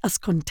this as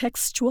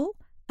contextual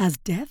as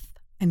death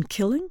and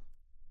killing?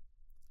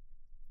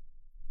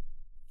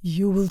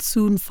 You will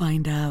soon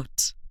find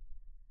out.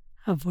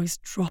 Her voice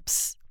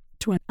drops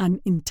to an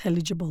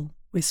unintelligible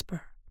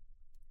whisper.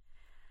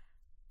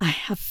 I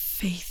have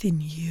faith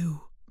in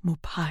you,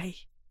 Mupai,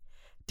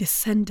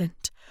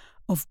 descendant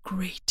of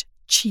great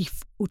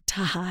Chief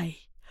Utahai,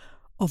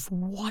 of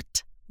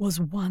what was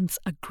once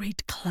a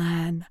great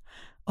clan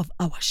of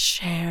our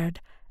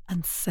shared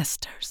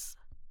ancestors.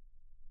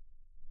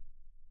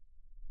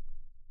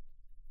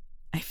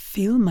 I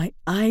feel my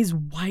eyes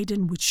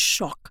widen with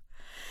shock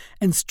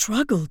and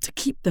struggle to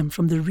keep them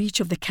from the reach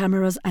of the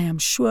cameras I am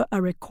sure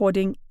are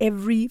recording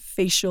every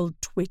facial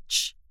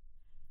twitch.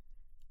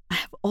 I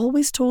have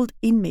always told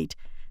inmate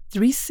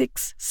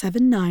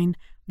 3679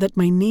 that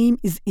my name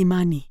is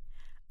Imani,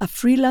 a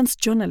freelance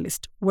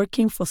journalist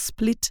working for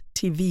Split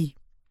TV.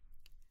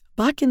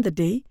 Back in the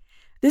day,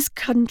 this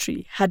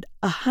country had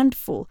a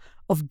handful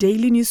of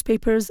daily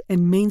newspapers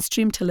and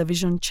mainstream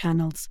television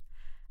channels.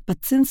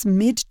 But since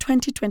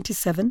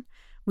mid-2027,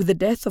 with the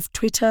death of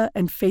Twitter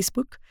and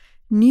Facebook,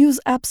 news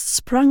apps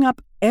sprung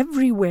up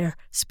everywhere,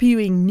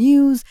 spewing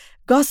news,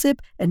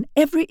 gossip, and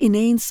every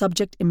inane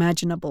subject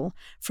imaginable,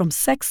 from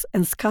sex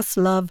and scarce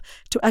love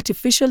to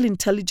artificial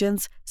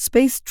intelligence,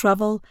 space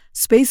travel,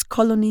 space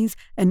colonies,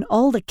 and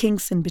all the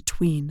kinks in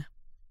between.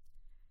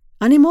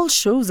 Animal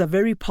shows are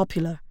very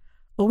popular,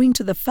 owing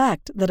to the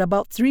fact that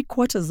about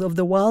 3/4 of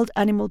the wild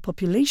animal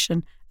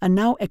population are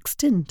now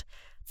extinct,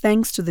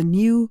 thanks to the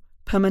new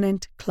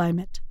permanent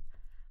climate.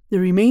 The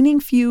remaining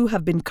few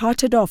have been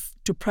carted off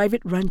to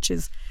private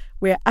ranches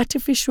where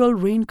artificial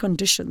rain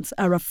conditions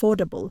are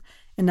affordable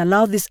and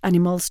allow these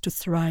animals to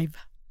thrive.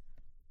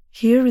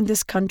 Here in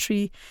this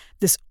country,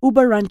 these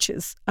Uber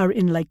ranches are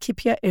in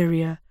Laikipia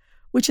area,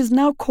 which is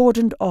now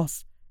cordoned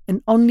off,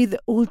 and only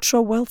the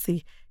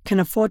ultra-wealthy can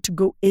afford to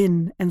go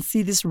in and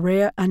see these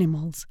rare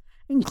animals,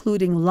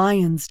 including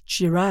lions,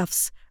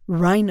 giraffes,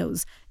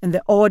 rhinos, and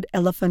the odd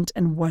elephant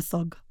and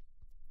warthog.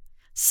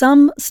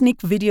 Some sneak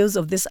videos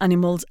of these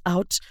animals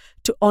out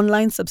to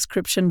online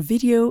subscription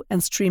video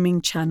and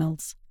streaming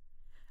channels.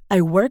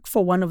 I work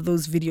for one of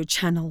those video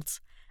channels.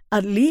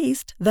 At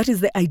least that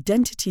is the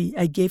identity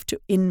I gave to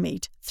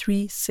inmate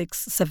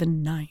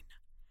 3679.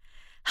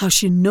 How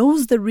she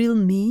knows the real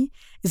me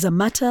is a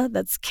matter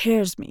that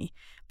scares me,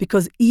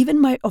 because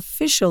even my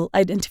official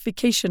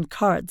identification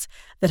cards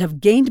that have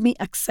gained me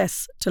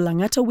access to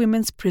Langata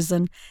Women's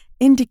Prison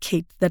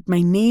indicate that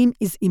my name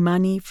is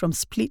Imani from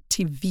Split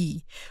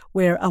TV,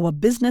 where our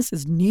business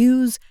is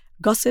news,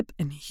 gossip,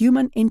 and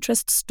human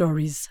interest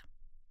stories.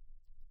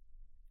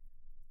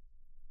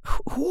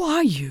 Who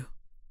are you?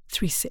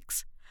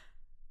 36.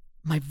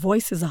 My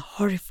voice is a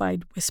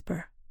horrified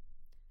whisper.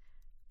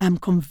 I'm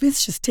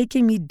convinced she's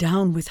taking me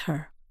down with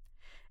her.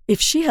 If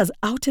she has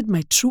outed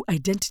my true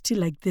identity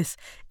like this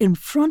in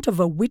front of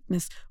a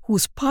witness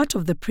who's part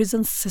of the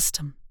prison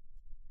system,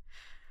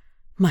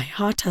 my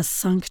heart has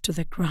sunk to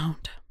the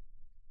ground.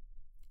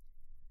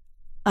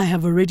 I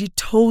have already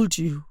told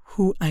you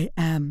who I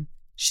am,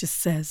 she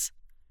says,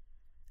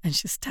 and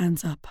she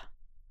stands up.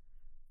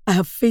 I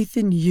have faith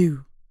in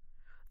you,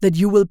 that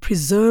you will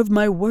preserve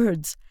my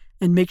words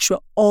and make sure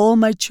all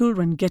my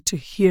children get to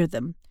hear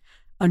them,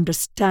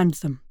 understand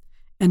them,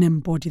 and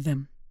embody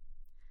them.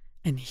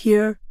 And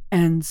here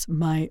ends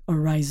my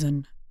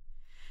horizon.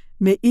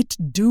 May it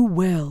do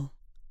well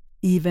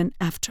even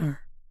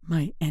after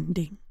my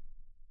ending.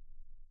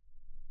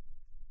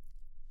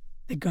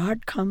 The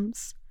guard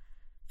comes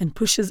and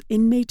pushes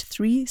inmate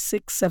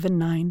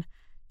 3679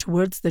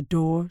 towards the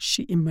door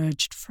she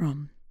emerged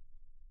from.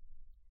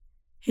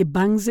 He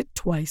bangs it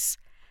twice,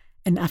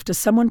 and after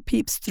someone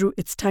peeps through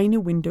its tiny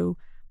window,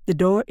 the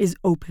door is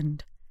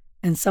opened,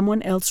 and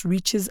someone else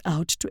reaches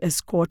out to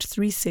escort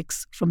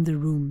 36 from the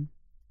room.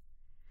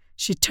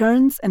 She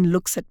turns and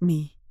looks at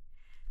me,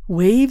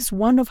 waves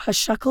one of her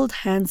shackled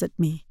hands at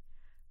me,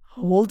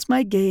 holds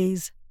my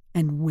gaze,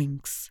 and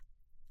winks.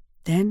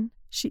 Then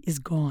she is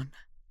gone.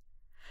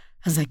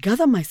 As I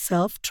gather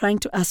myself, trying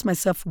to ask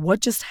myself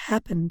what just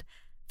happened,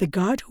 the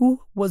guard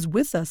who was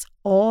with us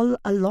all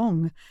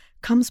along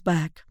comes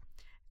back,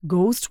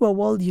 goes to a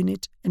wall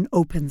unit and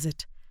opens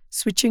it,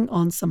 switching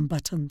on some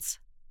buttons.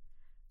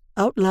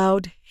 Out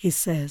loud, he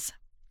says,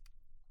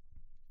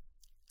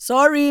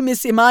 "Sorry,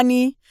 Miss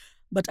Imani,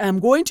 but I am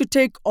going to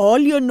take all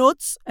your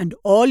notes and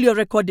all your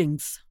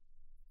recordings."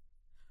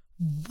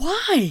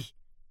 Why?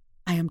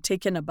 I am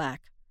taken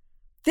aback.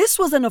 This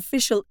was an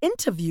official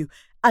interview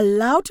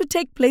allowed to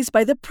take place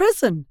by the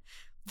prison.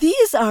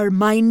 These are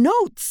my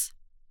notes.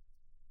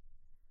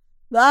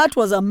 That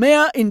was a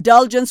mere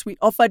indulgence we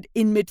offered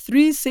inmate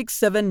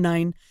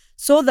 3679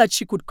 so that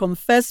she could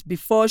confess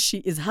before she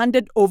is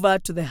handed over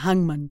to the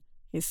hangman,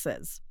 he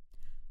says.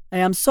 I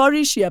am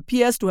sorry she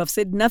appears to have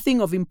said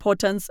nothing of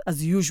importance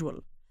as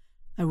usual.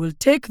 I will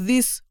take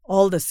this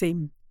all the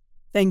same.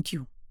 Thank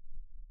you.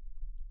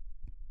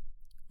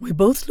 We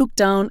both looked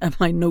down at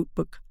my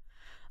notebook.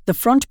 The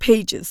front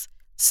pages,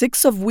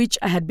 6 of which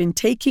I had been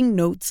taking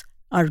notes,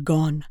 are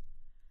gone.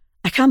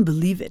 I can't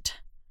believe it.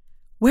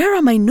 Where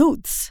are my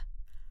notes?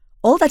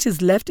 All that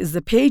is left is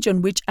the page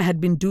on which I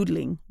had been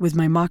doodling with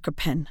my marker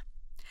pen.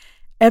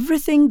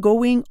 Everything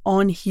going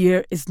on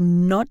here is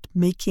not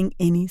making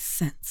any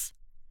sense.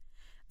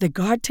 The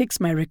guard takes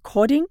my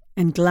recording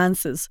and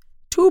glances,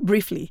 too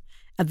briefly,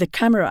 at the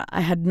camera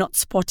I had not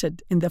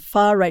spotted in the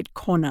far right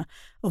corner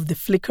of the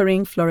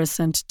flickering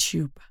fluorescent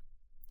tube.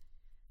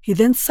 He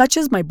then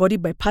searches my body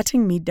by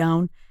patting me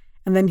down,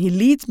 and then he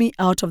leads me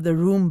out of the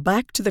room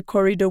back to the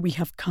corridor we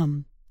have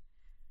come.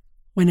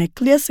 When I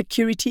clear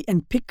security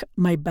and pick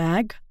my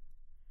bag,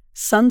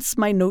 suns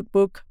my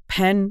notebook,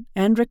 pen,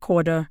 and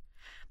recorder,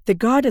 the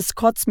guard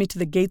escorts me to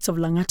the gates of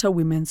Langata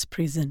Women's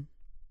Prison.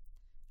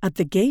 At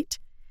the gate,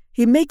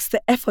 he makes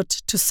the effort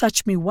to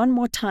search me one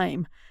more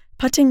time,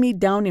 patting me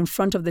down in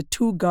front of the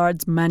 2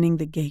 guards manning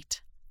the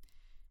gate.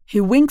 He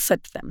winks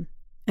at them,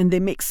 and they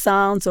make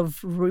sounds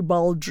of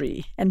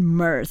ribaldry and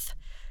mirth,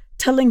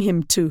 telling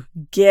him to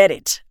get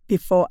it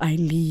before I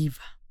leave.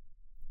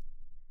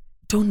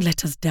 Don't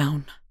let us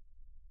down,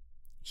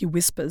 he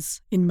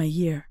whispers in my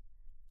ear,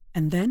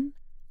 and then,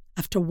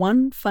 after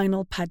one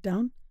final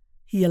pat-down,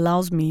 he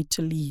allows me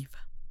to leave.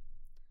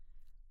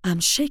 I'm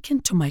shaken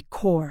to my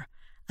core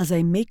as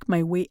I make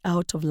my way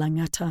out of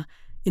Langata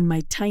in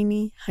my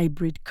tiny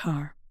hybrid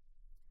car.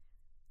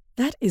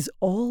 That is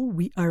all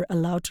we are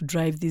allowed to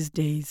drive these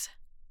days.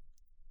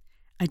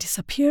 I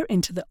disappear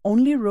into the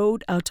only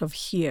road out of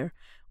here,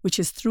 which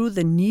is through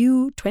the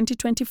new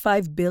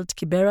 2025-built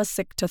Kibera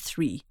Sector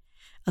 3,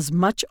 as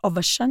much of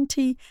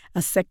Ashanti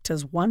as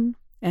Sectors 1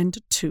 and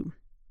 2.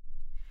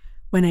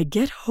 When I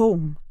get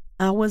home,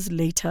 hours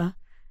later,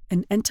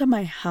 and enter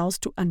my house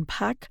to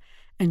unpack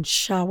and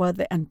shower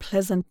the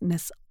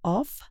unpleasantness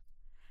off,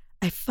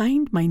 I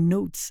find my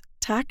notes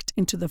tacked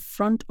into the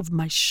front of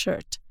my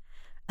shirt,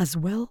 as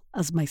well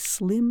as my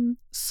slim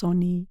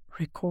Sony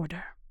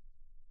recorder.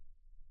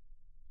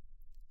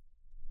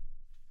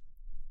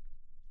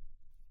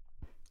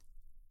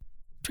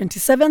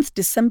 December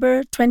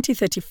 27th,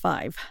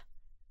 2035.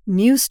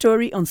 News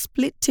story on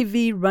Split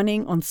TV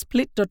running on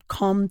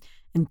split.com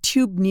and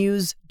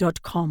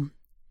tubenews.com.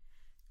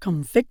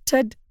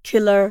 Convicted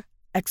killer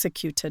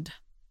executed.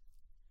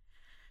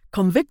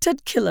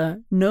 Convicted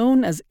killer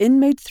known as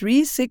Inmate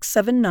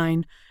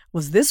 3679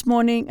 was this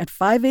morning at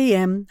 5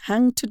 a.m.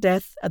 hanged to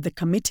death at the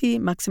Committee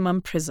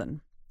Maximum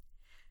Prison.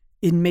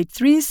 Inmate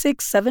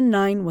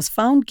 3679 was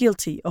found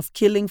guilty of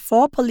killing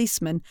 4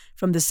 policemen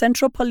from the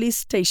Central Police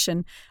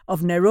Station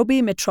of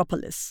Nairobi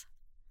Metropolis.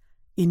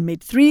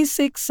 Inmate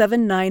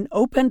 3679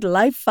 opened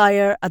live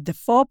fire at the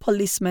 4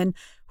 policemen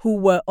who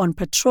were on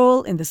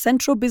patrol in the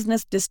Central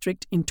Business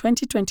District in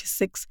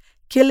 2026,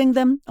 killing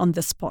them on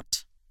the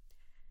spot.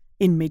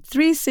 Inmate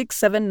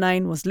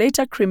 3679 was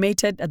later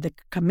cremated at the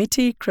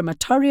committee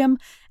crematorium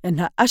and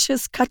her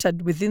ashes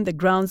scattered within the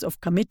grounds of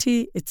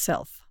committee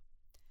itself.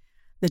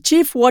 The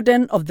chief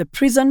warden of the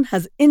prison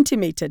has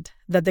intimated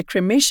that the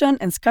cremation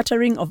and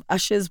scattering of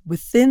ashes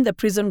within the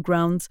prison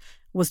grounds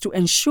was to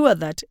ensure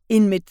that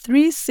Inmate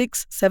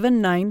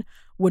 3679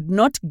 would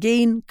not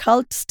gain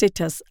cult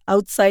status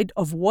outside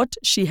of what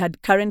she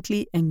had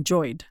currently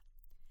enjoyed.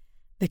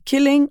 The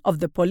killing of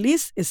the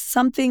police is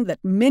something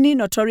that many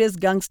notorious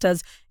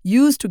gangsters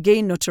use to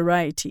gain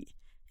notoriety,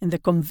 and the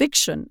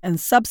conviction and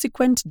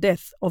subsequent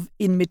death of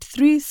Inmate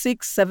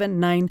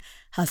 3679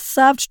 has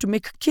served to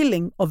make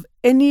killing of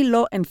any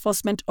law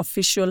enforcement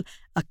official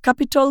a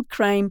capital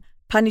crime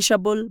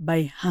punishable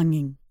by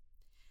hanging.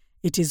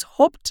 It is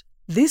hoped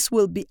this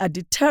will be a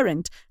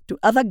deterrent to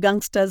other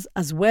gangsters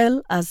as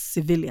well as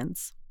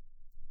civilians.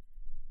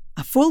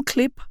 A full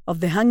clip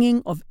of the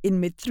hanging of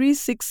Inmate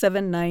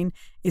 3679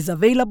 is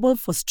available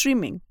for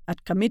streaming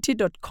at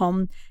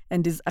committee.com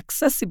and is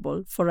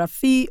accessible for a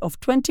fee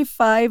of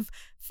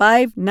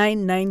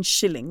 25,599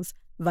 shillings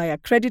via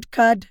credit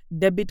card,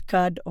 debit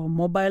card, or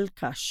mobile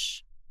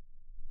cash.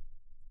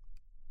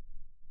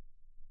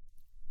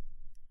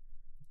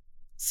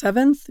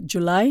 7th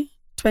July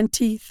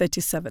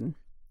 2037.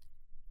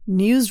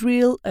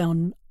 Newsreel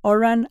on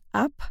Oran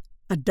app,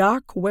 a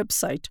dark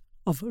website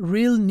of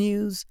real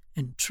news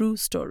and true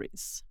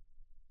stories.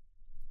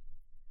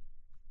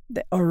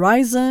 The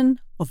horizon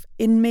of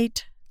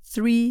Inmate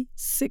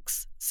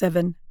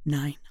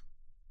 3679.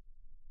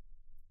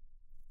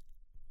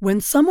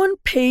 When someone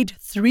paid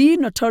 3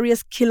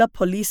 notorious killer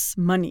police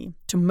money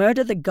to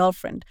murder the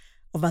girlfriend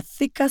of a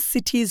Thika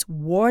City's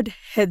ward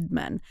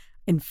headman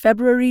in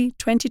February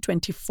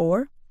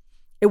 2024,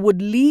 it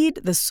would lead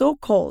the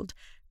so-called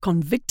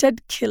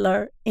convicted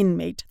killer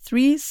Inmate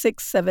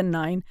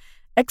 3679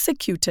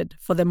 executed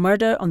for the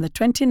murder on the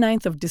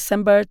 29th of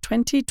December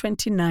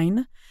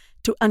 2029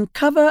 to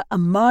uncover a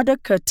murder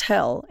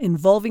cartel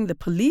involving the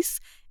police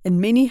and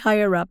many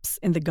higher-ups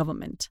in the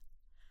government.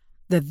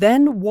 The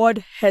then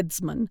ward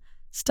headsman,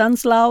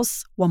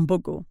 Stanislaus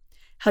Wambugu,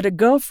 had a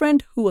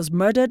girlfriend who was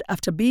murdered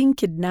after being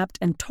kidnapped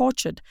and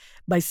tortured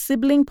by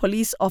sibling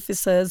police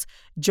officers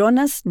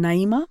Jonas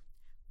Naima,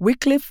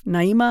 Wycliffe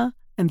Naima,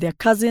 and their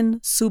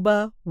cousin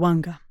Suba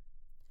Wanga.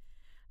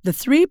 The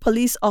 3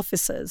 police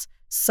officers,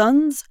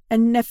 sons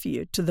and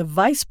nephew to the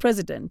vice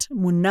president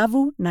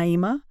Munavu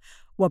Naima,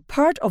 were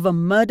part of a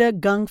murder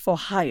gang for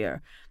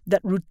hire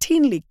that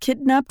routinely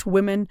kidnapped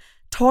women,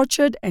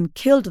 tortured and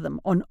killed them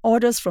on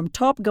orders from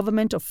top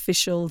government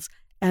officials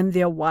and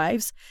their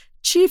wives,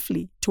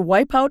 chiefly to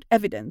wipe out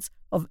evidence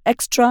of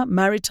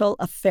extramarital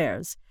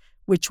affairs,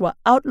 which were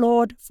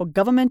outlawed for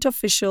government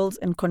officials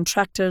and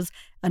contractors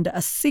under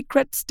a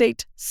Secret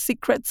State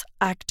Secrets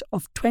Act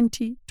of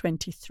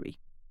 2023.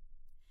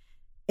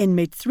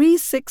 Inmate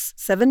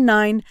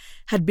 3679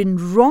 had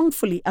been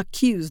wrongfully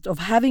accused of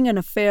having an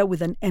affair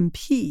with an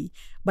MP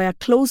by a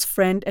close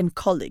friend and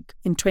colleague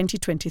in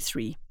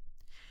 2023.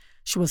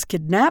 She was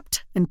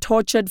kidnapped and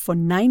tortured for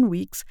 9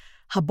 weeks,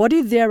 her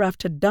body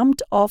thereafter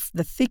dumped off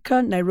the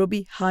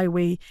Thika-Nairobi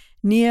highway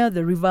near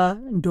the river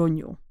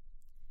Ndonyo.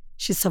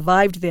 She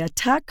survived the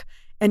attack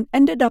and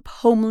ended up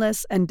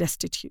homeless and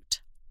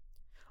destitute.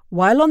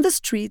 While on the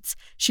streets,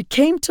 she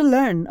came to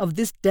learn of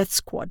this death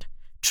squad,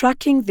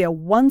 tracking their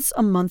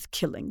once-a-month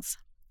killings.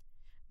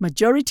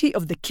 Majority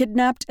of the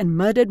kidnapped and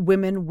murdered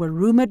women were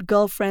rumored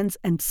girlfriends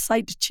and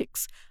side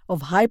chicks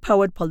of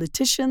high-powered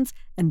politicians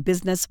and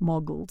business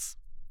moguls.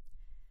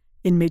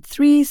 Inmate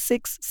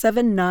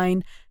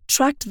 3679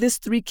 tracked these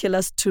 3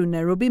 killers to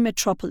Nairobi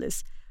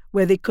Metropolis,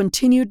 where they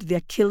continued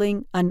their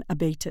killing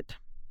unabated.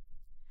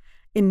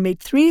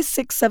 Inmate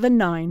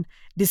 3679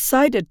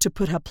 decided to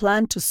put her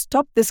plan to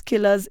stop these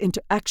killers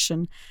into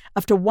action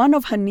after one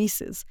of her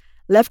nieces,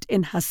 left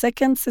in her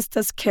second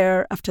sister's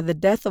care after the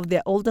death of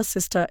their older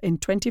sister in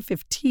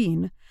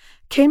 2015,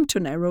 came to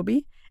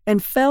Nairobi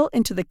and fell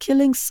into the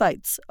killing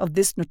sights of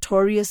these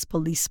notorious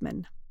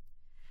policemen.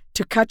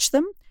 To catch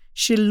them,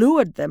 she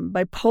lured them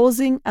by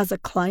posing as a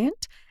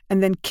client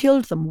and then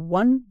killed them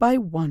one by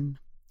one.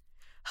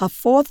 her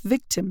fourth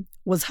victim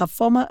was her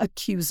former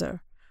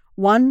accuser,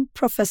 one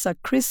Professor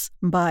Chris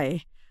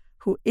Mbaye,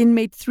 who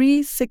inmate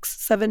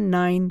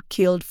 3679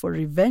 killed for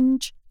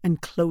revenge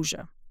and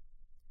closure.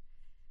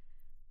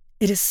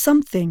 "It is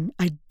something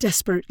I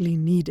desperately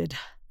needed,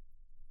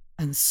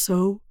 and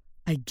so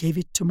I gave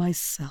it to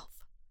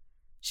myself,"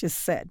 she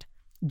said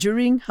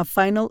during her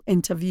final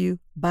interview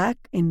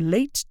back in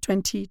late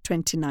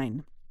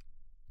 2029.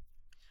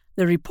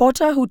 The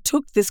reporter who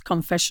took this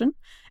confession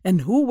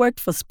and who worked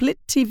for Split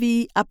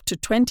TV up to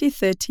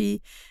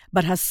 2030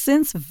 but has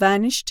since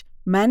vanished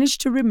managed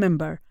to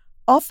remember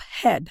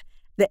offhand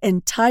the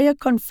entire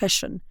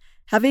confession,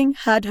 having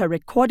had her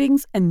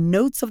recordings and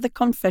notes of the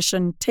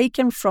confession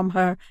taken from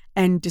her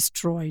and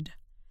destroyed.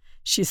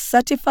 She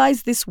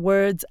certifies these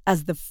words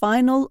as the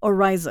final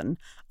horizon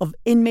of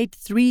inmate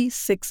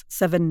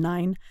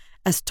 3679,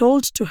 as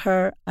told to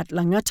her at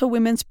Langata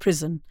Women's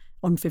Prison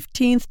on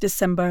 15th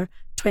December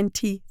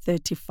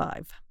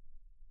 2035.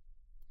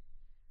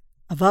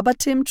 A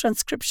verbatim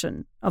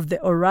transcription of the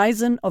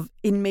horizon of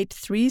inmate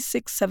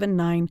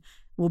 3679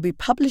 will be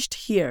published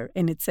here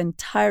in its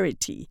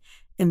entirety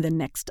in the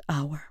next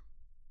hour.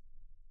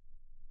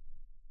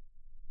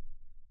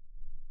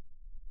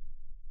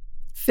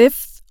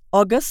 5th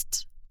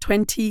August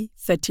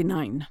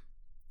 2039.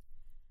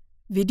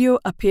 Video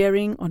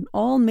appearing on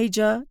all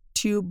major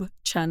tube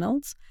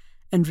channels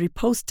and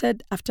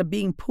reposted after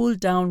being pulled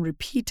down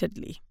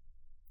repeatedly.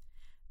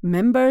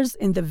 Members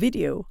in the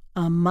video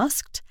are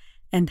masked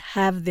and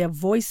have their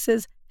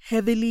voices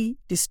heavily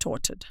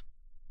distorted.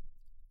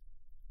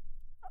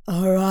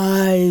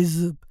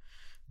 "Arise,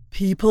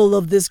 people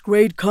of this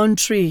great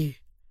country.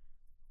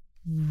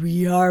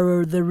 We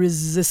are the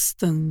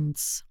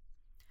resistance.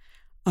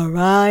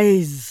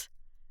 Arise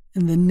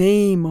in the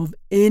name of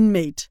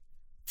inmate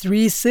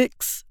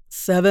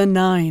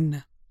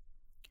 3679.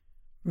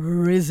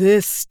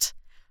 Resist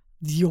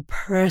the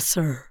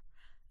oppressor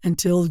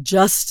until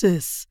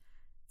justice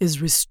is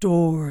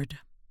restored.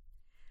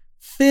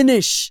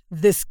 Finish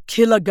this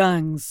killer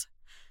gangs.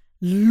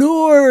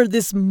 Lure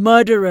these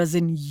murderers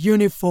in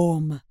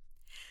uniform.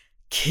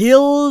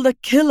 Kill the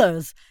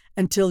killers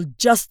until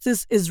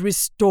justice is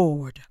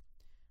restored.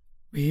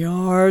 We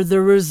are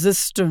the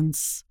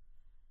resistance.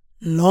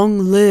 Long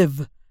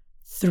live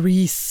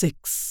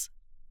 36.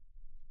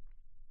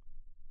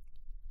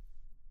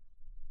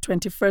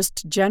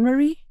 21st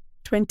January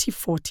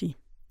 2040.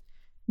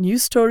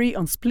 News story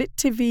on Split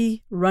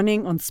TV,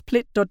 running on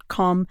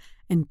split.com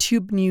and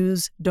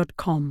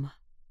tubenews.com.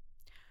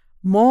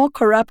 More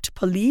corrupt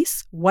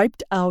police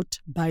wiped out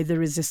by the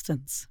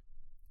resistance.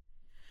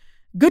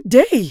 Good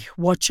day,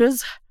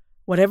 watchers,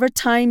 whatever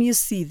time you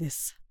see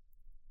this.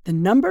 The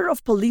number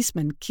of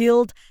policemen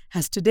killed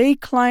has today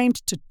climbed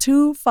to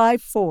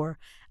 254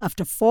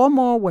 after 4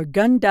 more were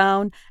gunned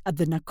down at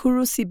the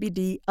Nakuru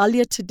CBD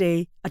earlier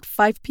today at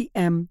 5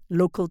 p.m.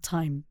 local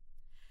time.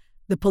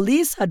 The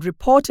police had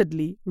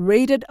reportedly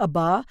raided a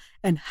bar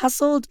and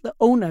hassled the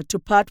owner to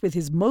part with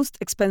his most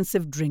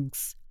expensive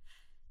drinks.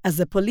 As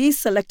the police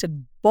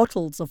selected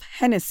bottles of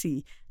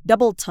Hennessy,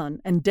 Doubleton,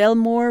 and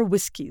Delmore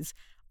whiskies,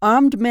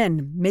 armed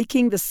men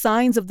making the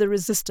signs of the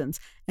resistance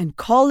and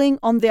calling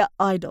on their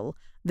idol,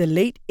 the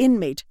late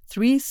inmate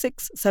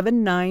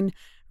 3679,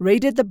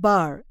 raided the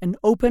bar and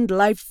opened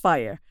live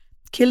fire,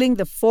 killing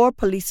the 4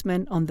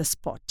 policemen on the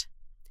spot.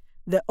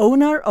 The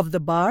owner of the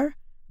bar,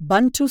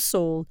 Bantu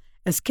Soul,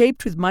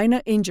 escaped with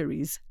minor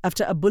injuries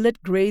after a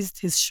bullet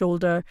grazed his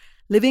shoulder,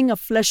 leaving a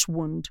flesh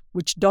wound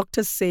which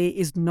doctors say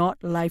is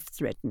not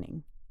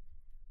life-threatening.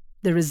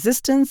 The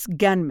resistance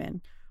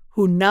gunmen,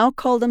 who now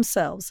call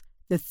themselves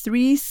the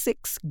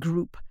 3-6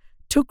 Group,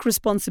 took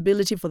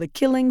responsibility for the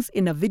killings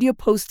in a video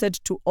posted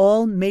to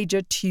all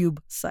major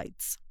tube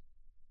sites.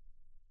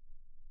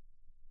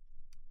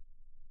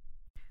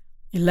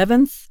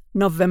 11th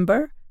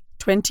November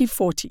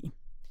 2040.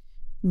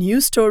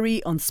 News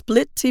story on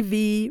Split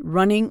TV,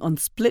 running on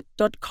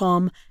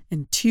split.com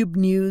and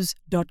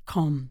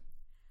tubenews.com.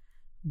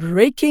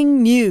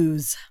 Breaking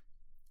news.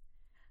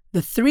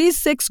 The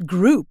 3-6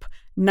 Group,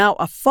 now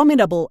a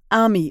formidable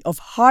army of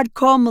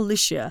hardcore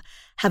militia,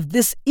 have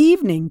this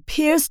evening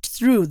pierced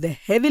through the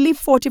heavily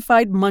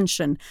fortified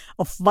mansion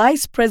of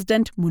Vice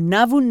President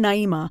Munavu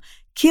Naima,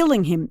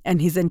 killing him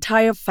and his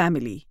entire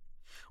family.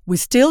 We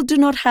still do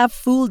not have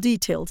full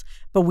details,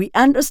 but we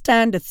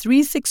understand the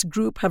 3-6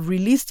 Group have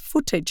released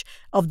footage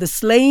of the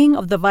slaying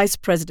of the Vice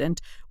President,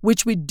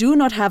 which we do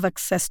not have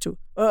access to.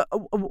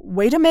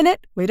 Wait a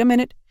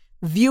minute.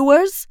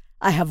 Viewers,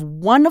 I have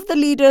one of the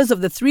leaders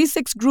of the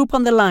 3-6 Group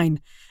on the line.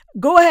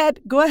 Go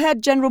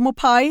ahead, General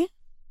Mupai.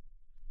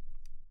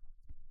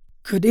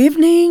 Good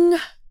evening,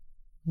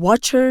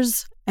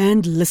 watchers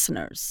and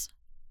listeners.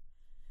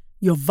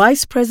 Your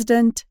Vice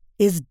President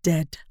is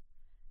dead,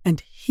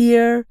 and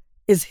here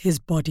is his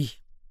body.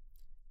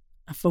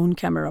 A phone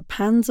camera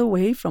pans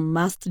away from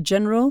Masked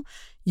General,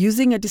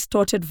 using a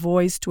distorted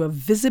voice to a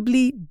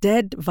visibly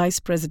dead Vice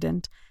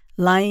President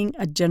lying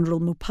at General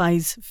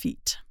Mupai's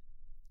feet.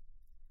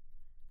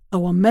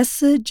 Our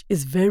message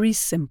is very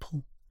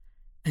simple.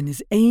 and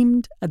is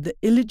aimed at the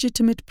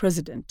illegitimate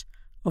president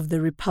of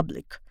the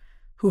Republic,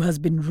 who has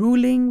been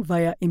ruling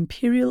via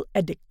imperial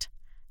edict,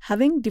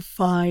 having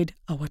defied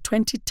our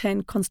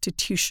 2010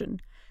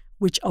 Constitution,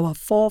 which our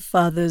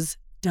forefathers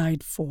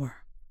died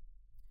for.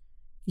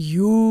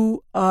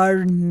 You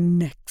are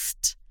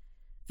next,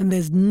 and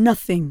there's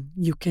nothing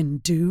you can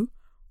do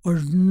or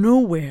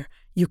nowhere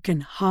you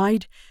can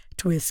hide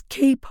to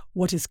escape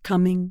what is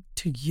coming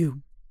to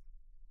you.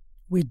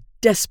 We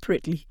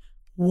desperately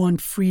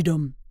want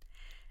freedom,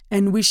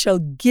 and we shall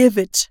give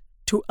it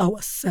to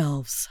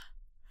ourselves.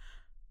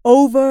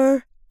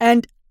 Over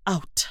and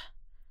out.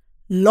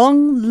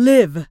 Long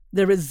live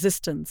the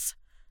resistance.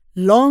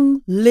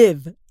 Long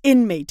live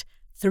inmate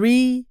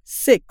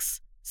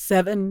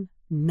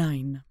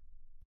 3679.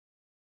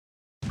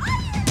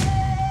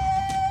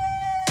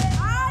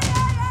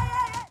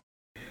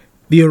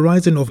 The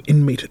Horizon of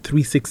Inmate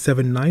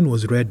 3679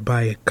 was read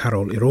by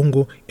Carol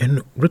Irongo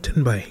and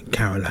written by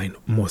Caroline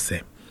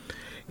Mose.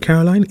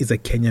 Caroline is a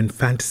Kenyan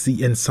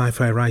fantasy and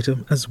sci-fi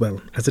writer as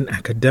well as an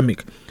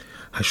academic.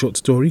 Her short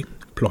story,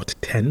 Plot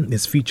 10,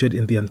 is featured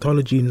in the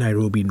anthology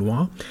Nairobi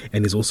Noir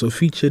and is also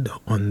featured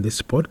on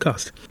this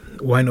podcast.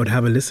 Why not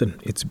have a listen?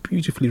 It's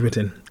beautifully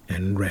written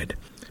and read.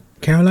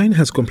 Caroline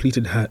has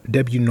completed her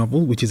debut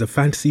novel, which is a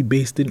fantasy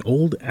based in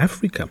old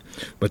Africa,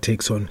 but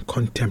takes on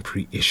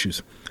contemporary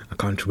issues. I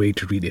can't wait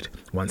to read it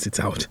once it's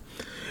out.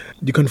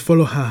 You can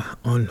follow her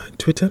on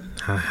Twitter.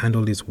 Her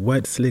handle is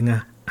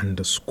wordslinger_.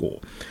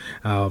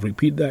 I'll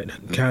repeat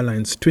that.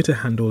 Caroline's Twitter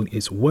handle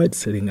is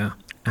wordslinger_.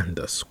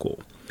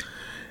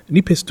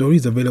 Nipe Story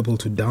is available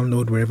to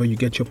download wherever you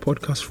get your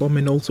podcast from,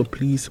 and also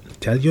please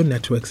tell your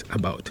networks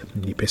about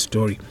Nipe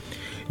Story.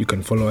 You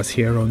can follow us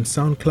here on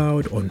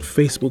SoundCloud, on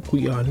Facebook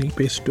we are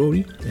Nipe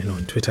Story, and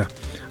on Twitter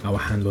our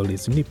handle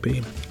is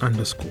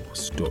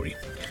Nipe_story.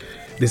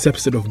 This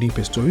episode of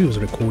Nipe Story was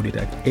recorded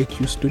at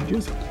AQ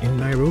Studios in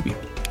Nairobi.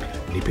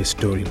 Nipe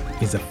Story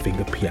is a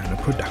Finger Piano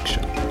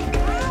production.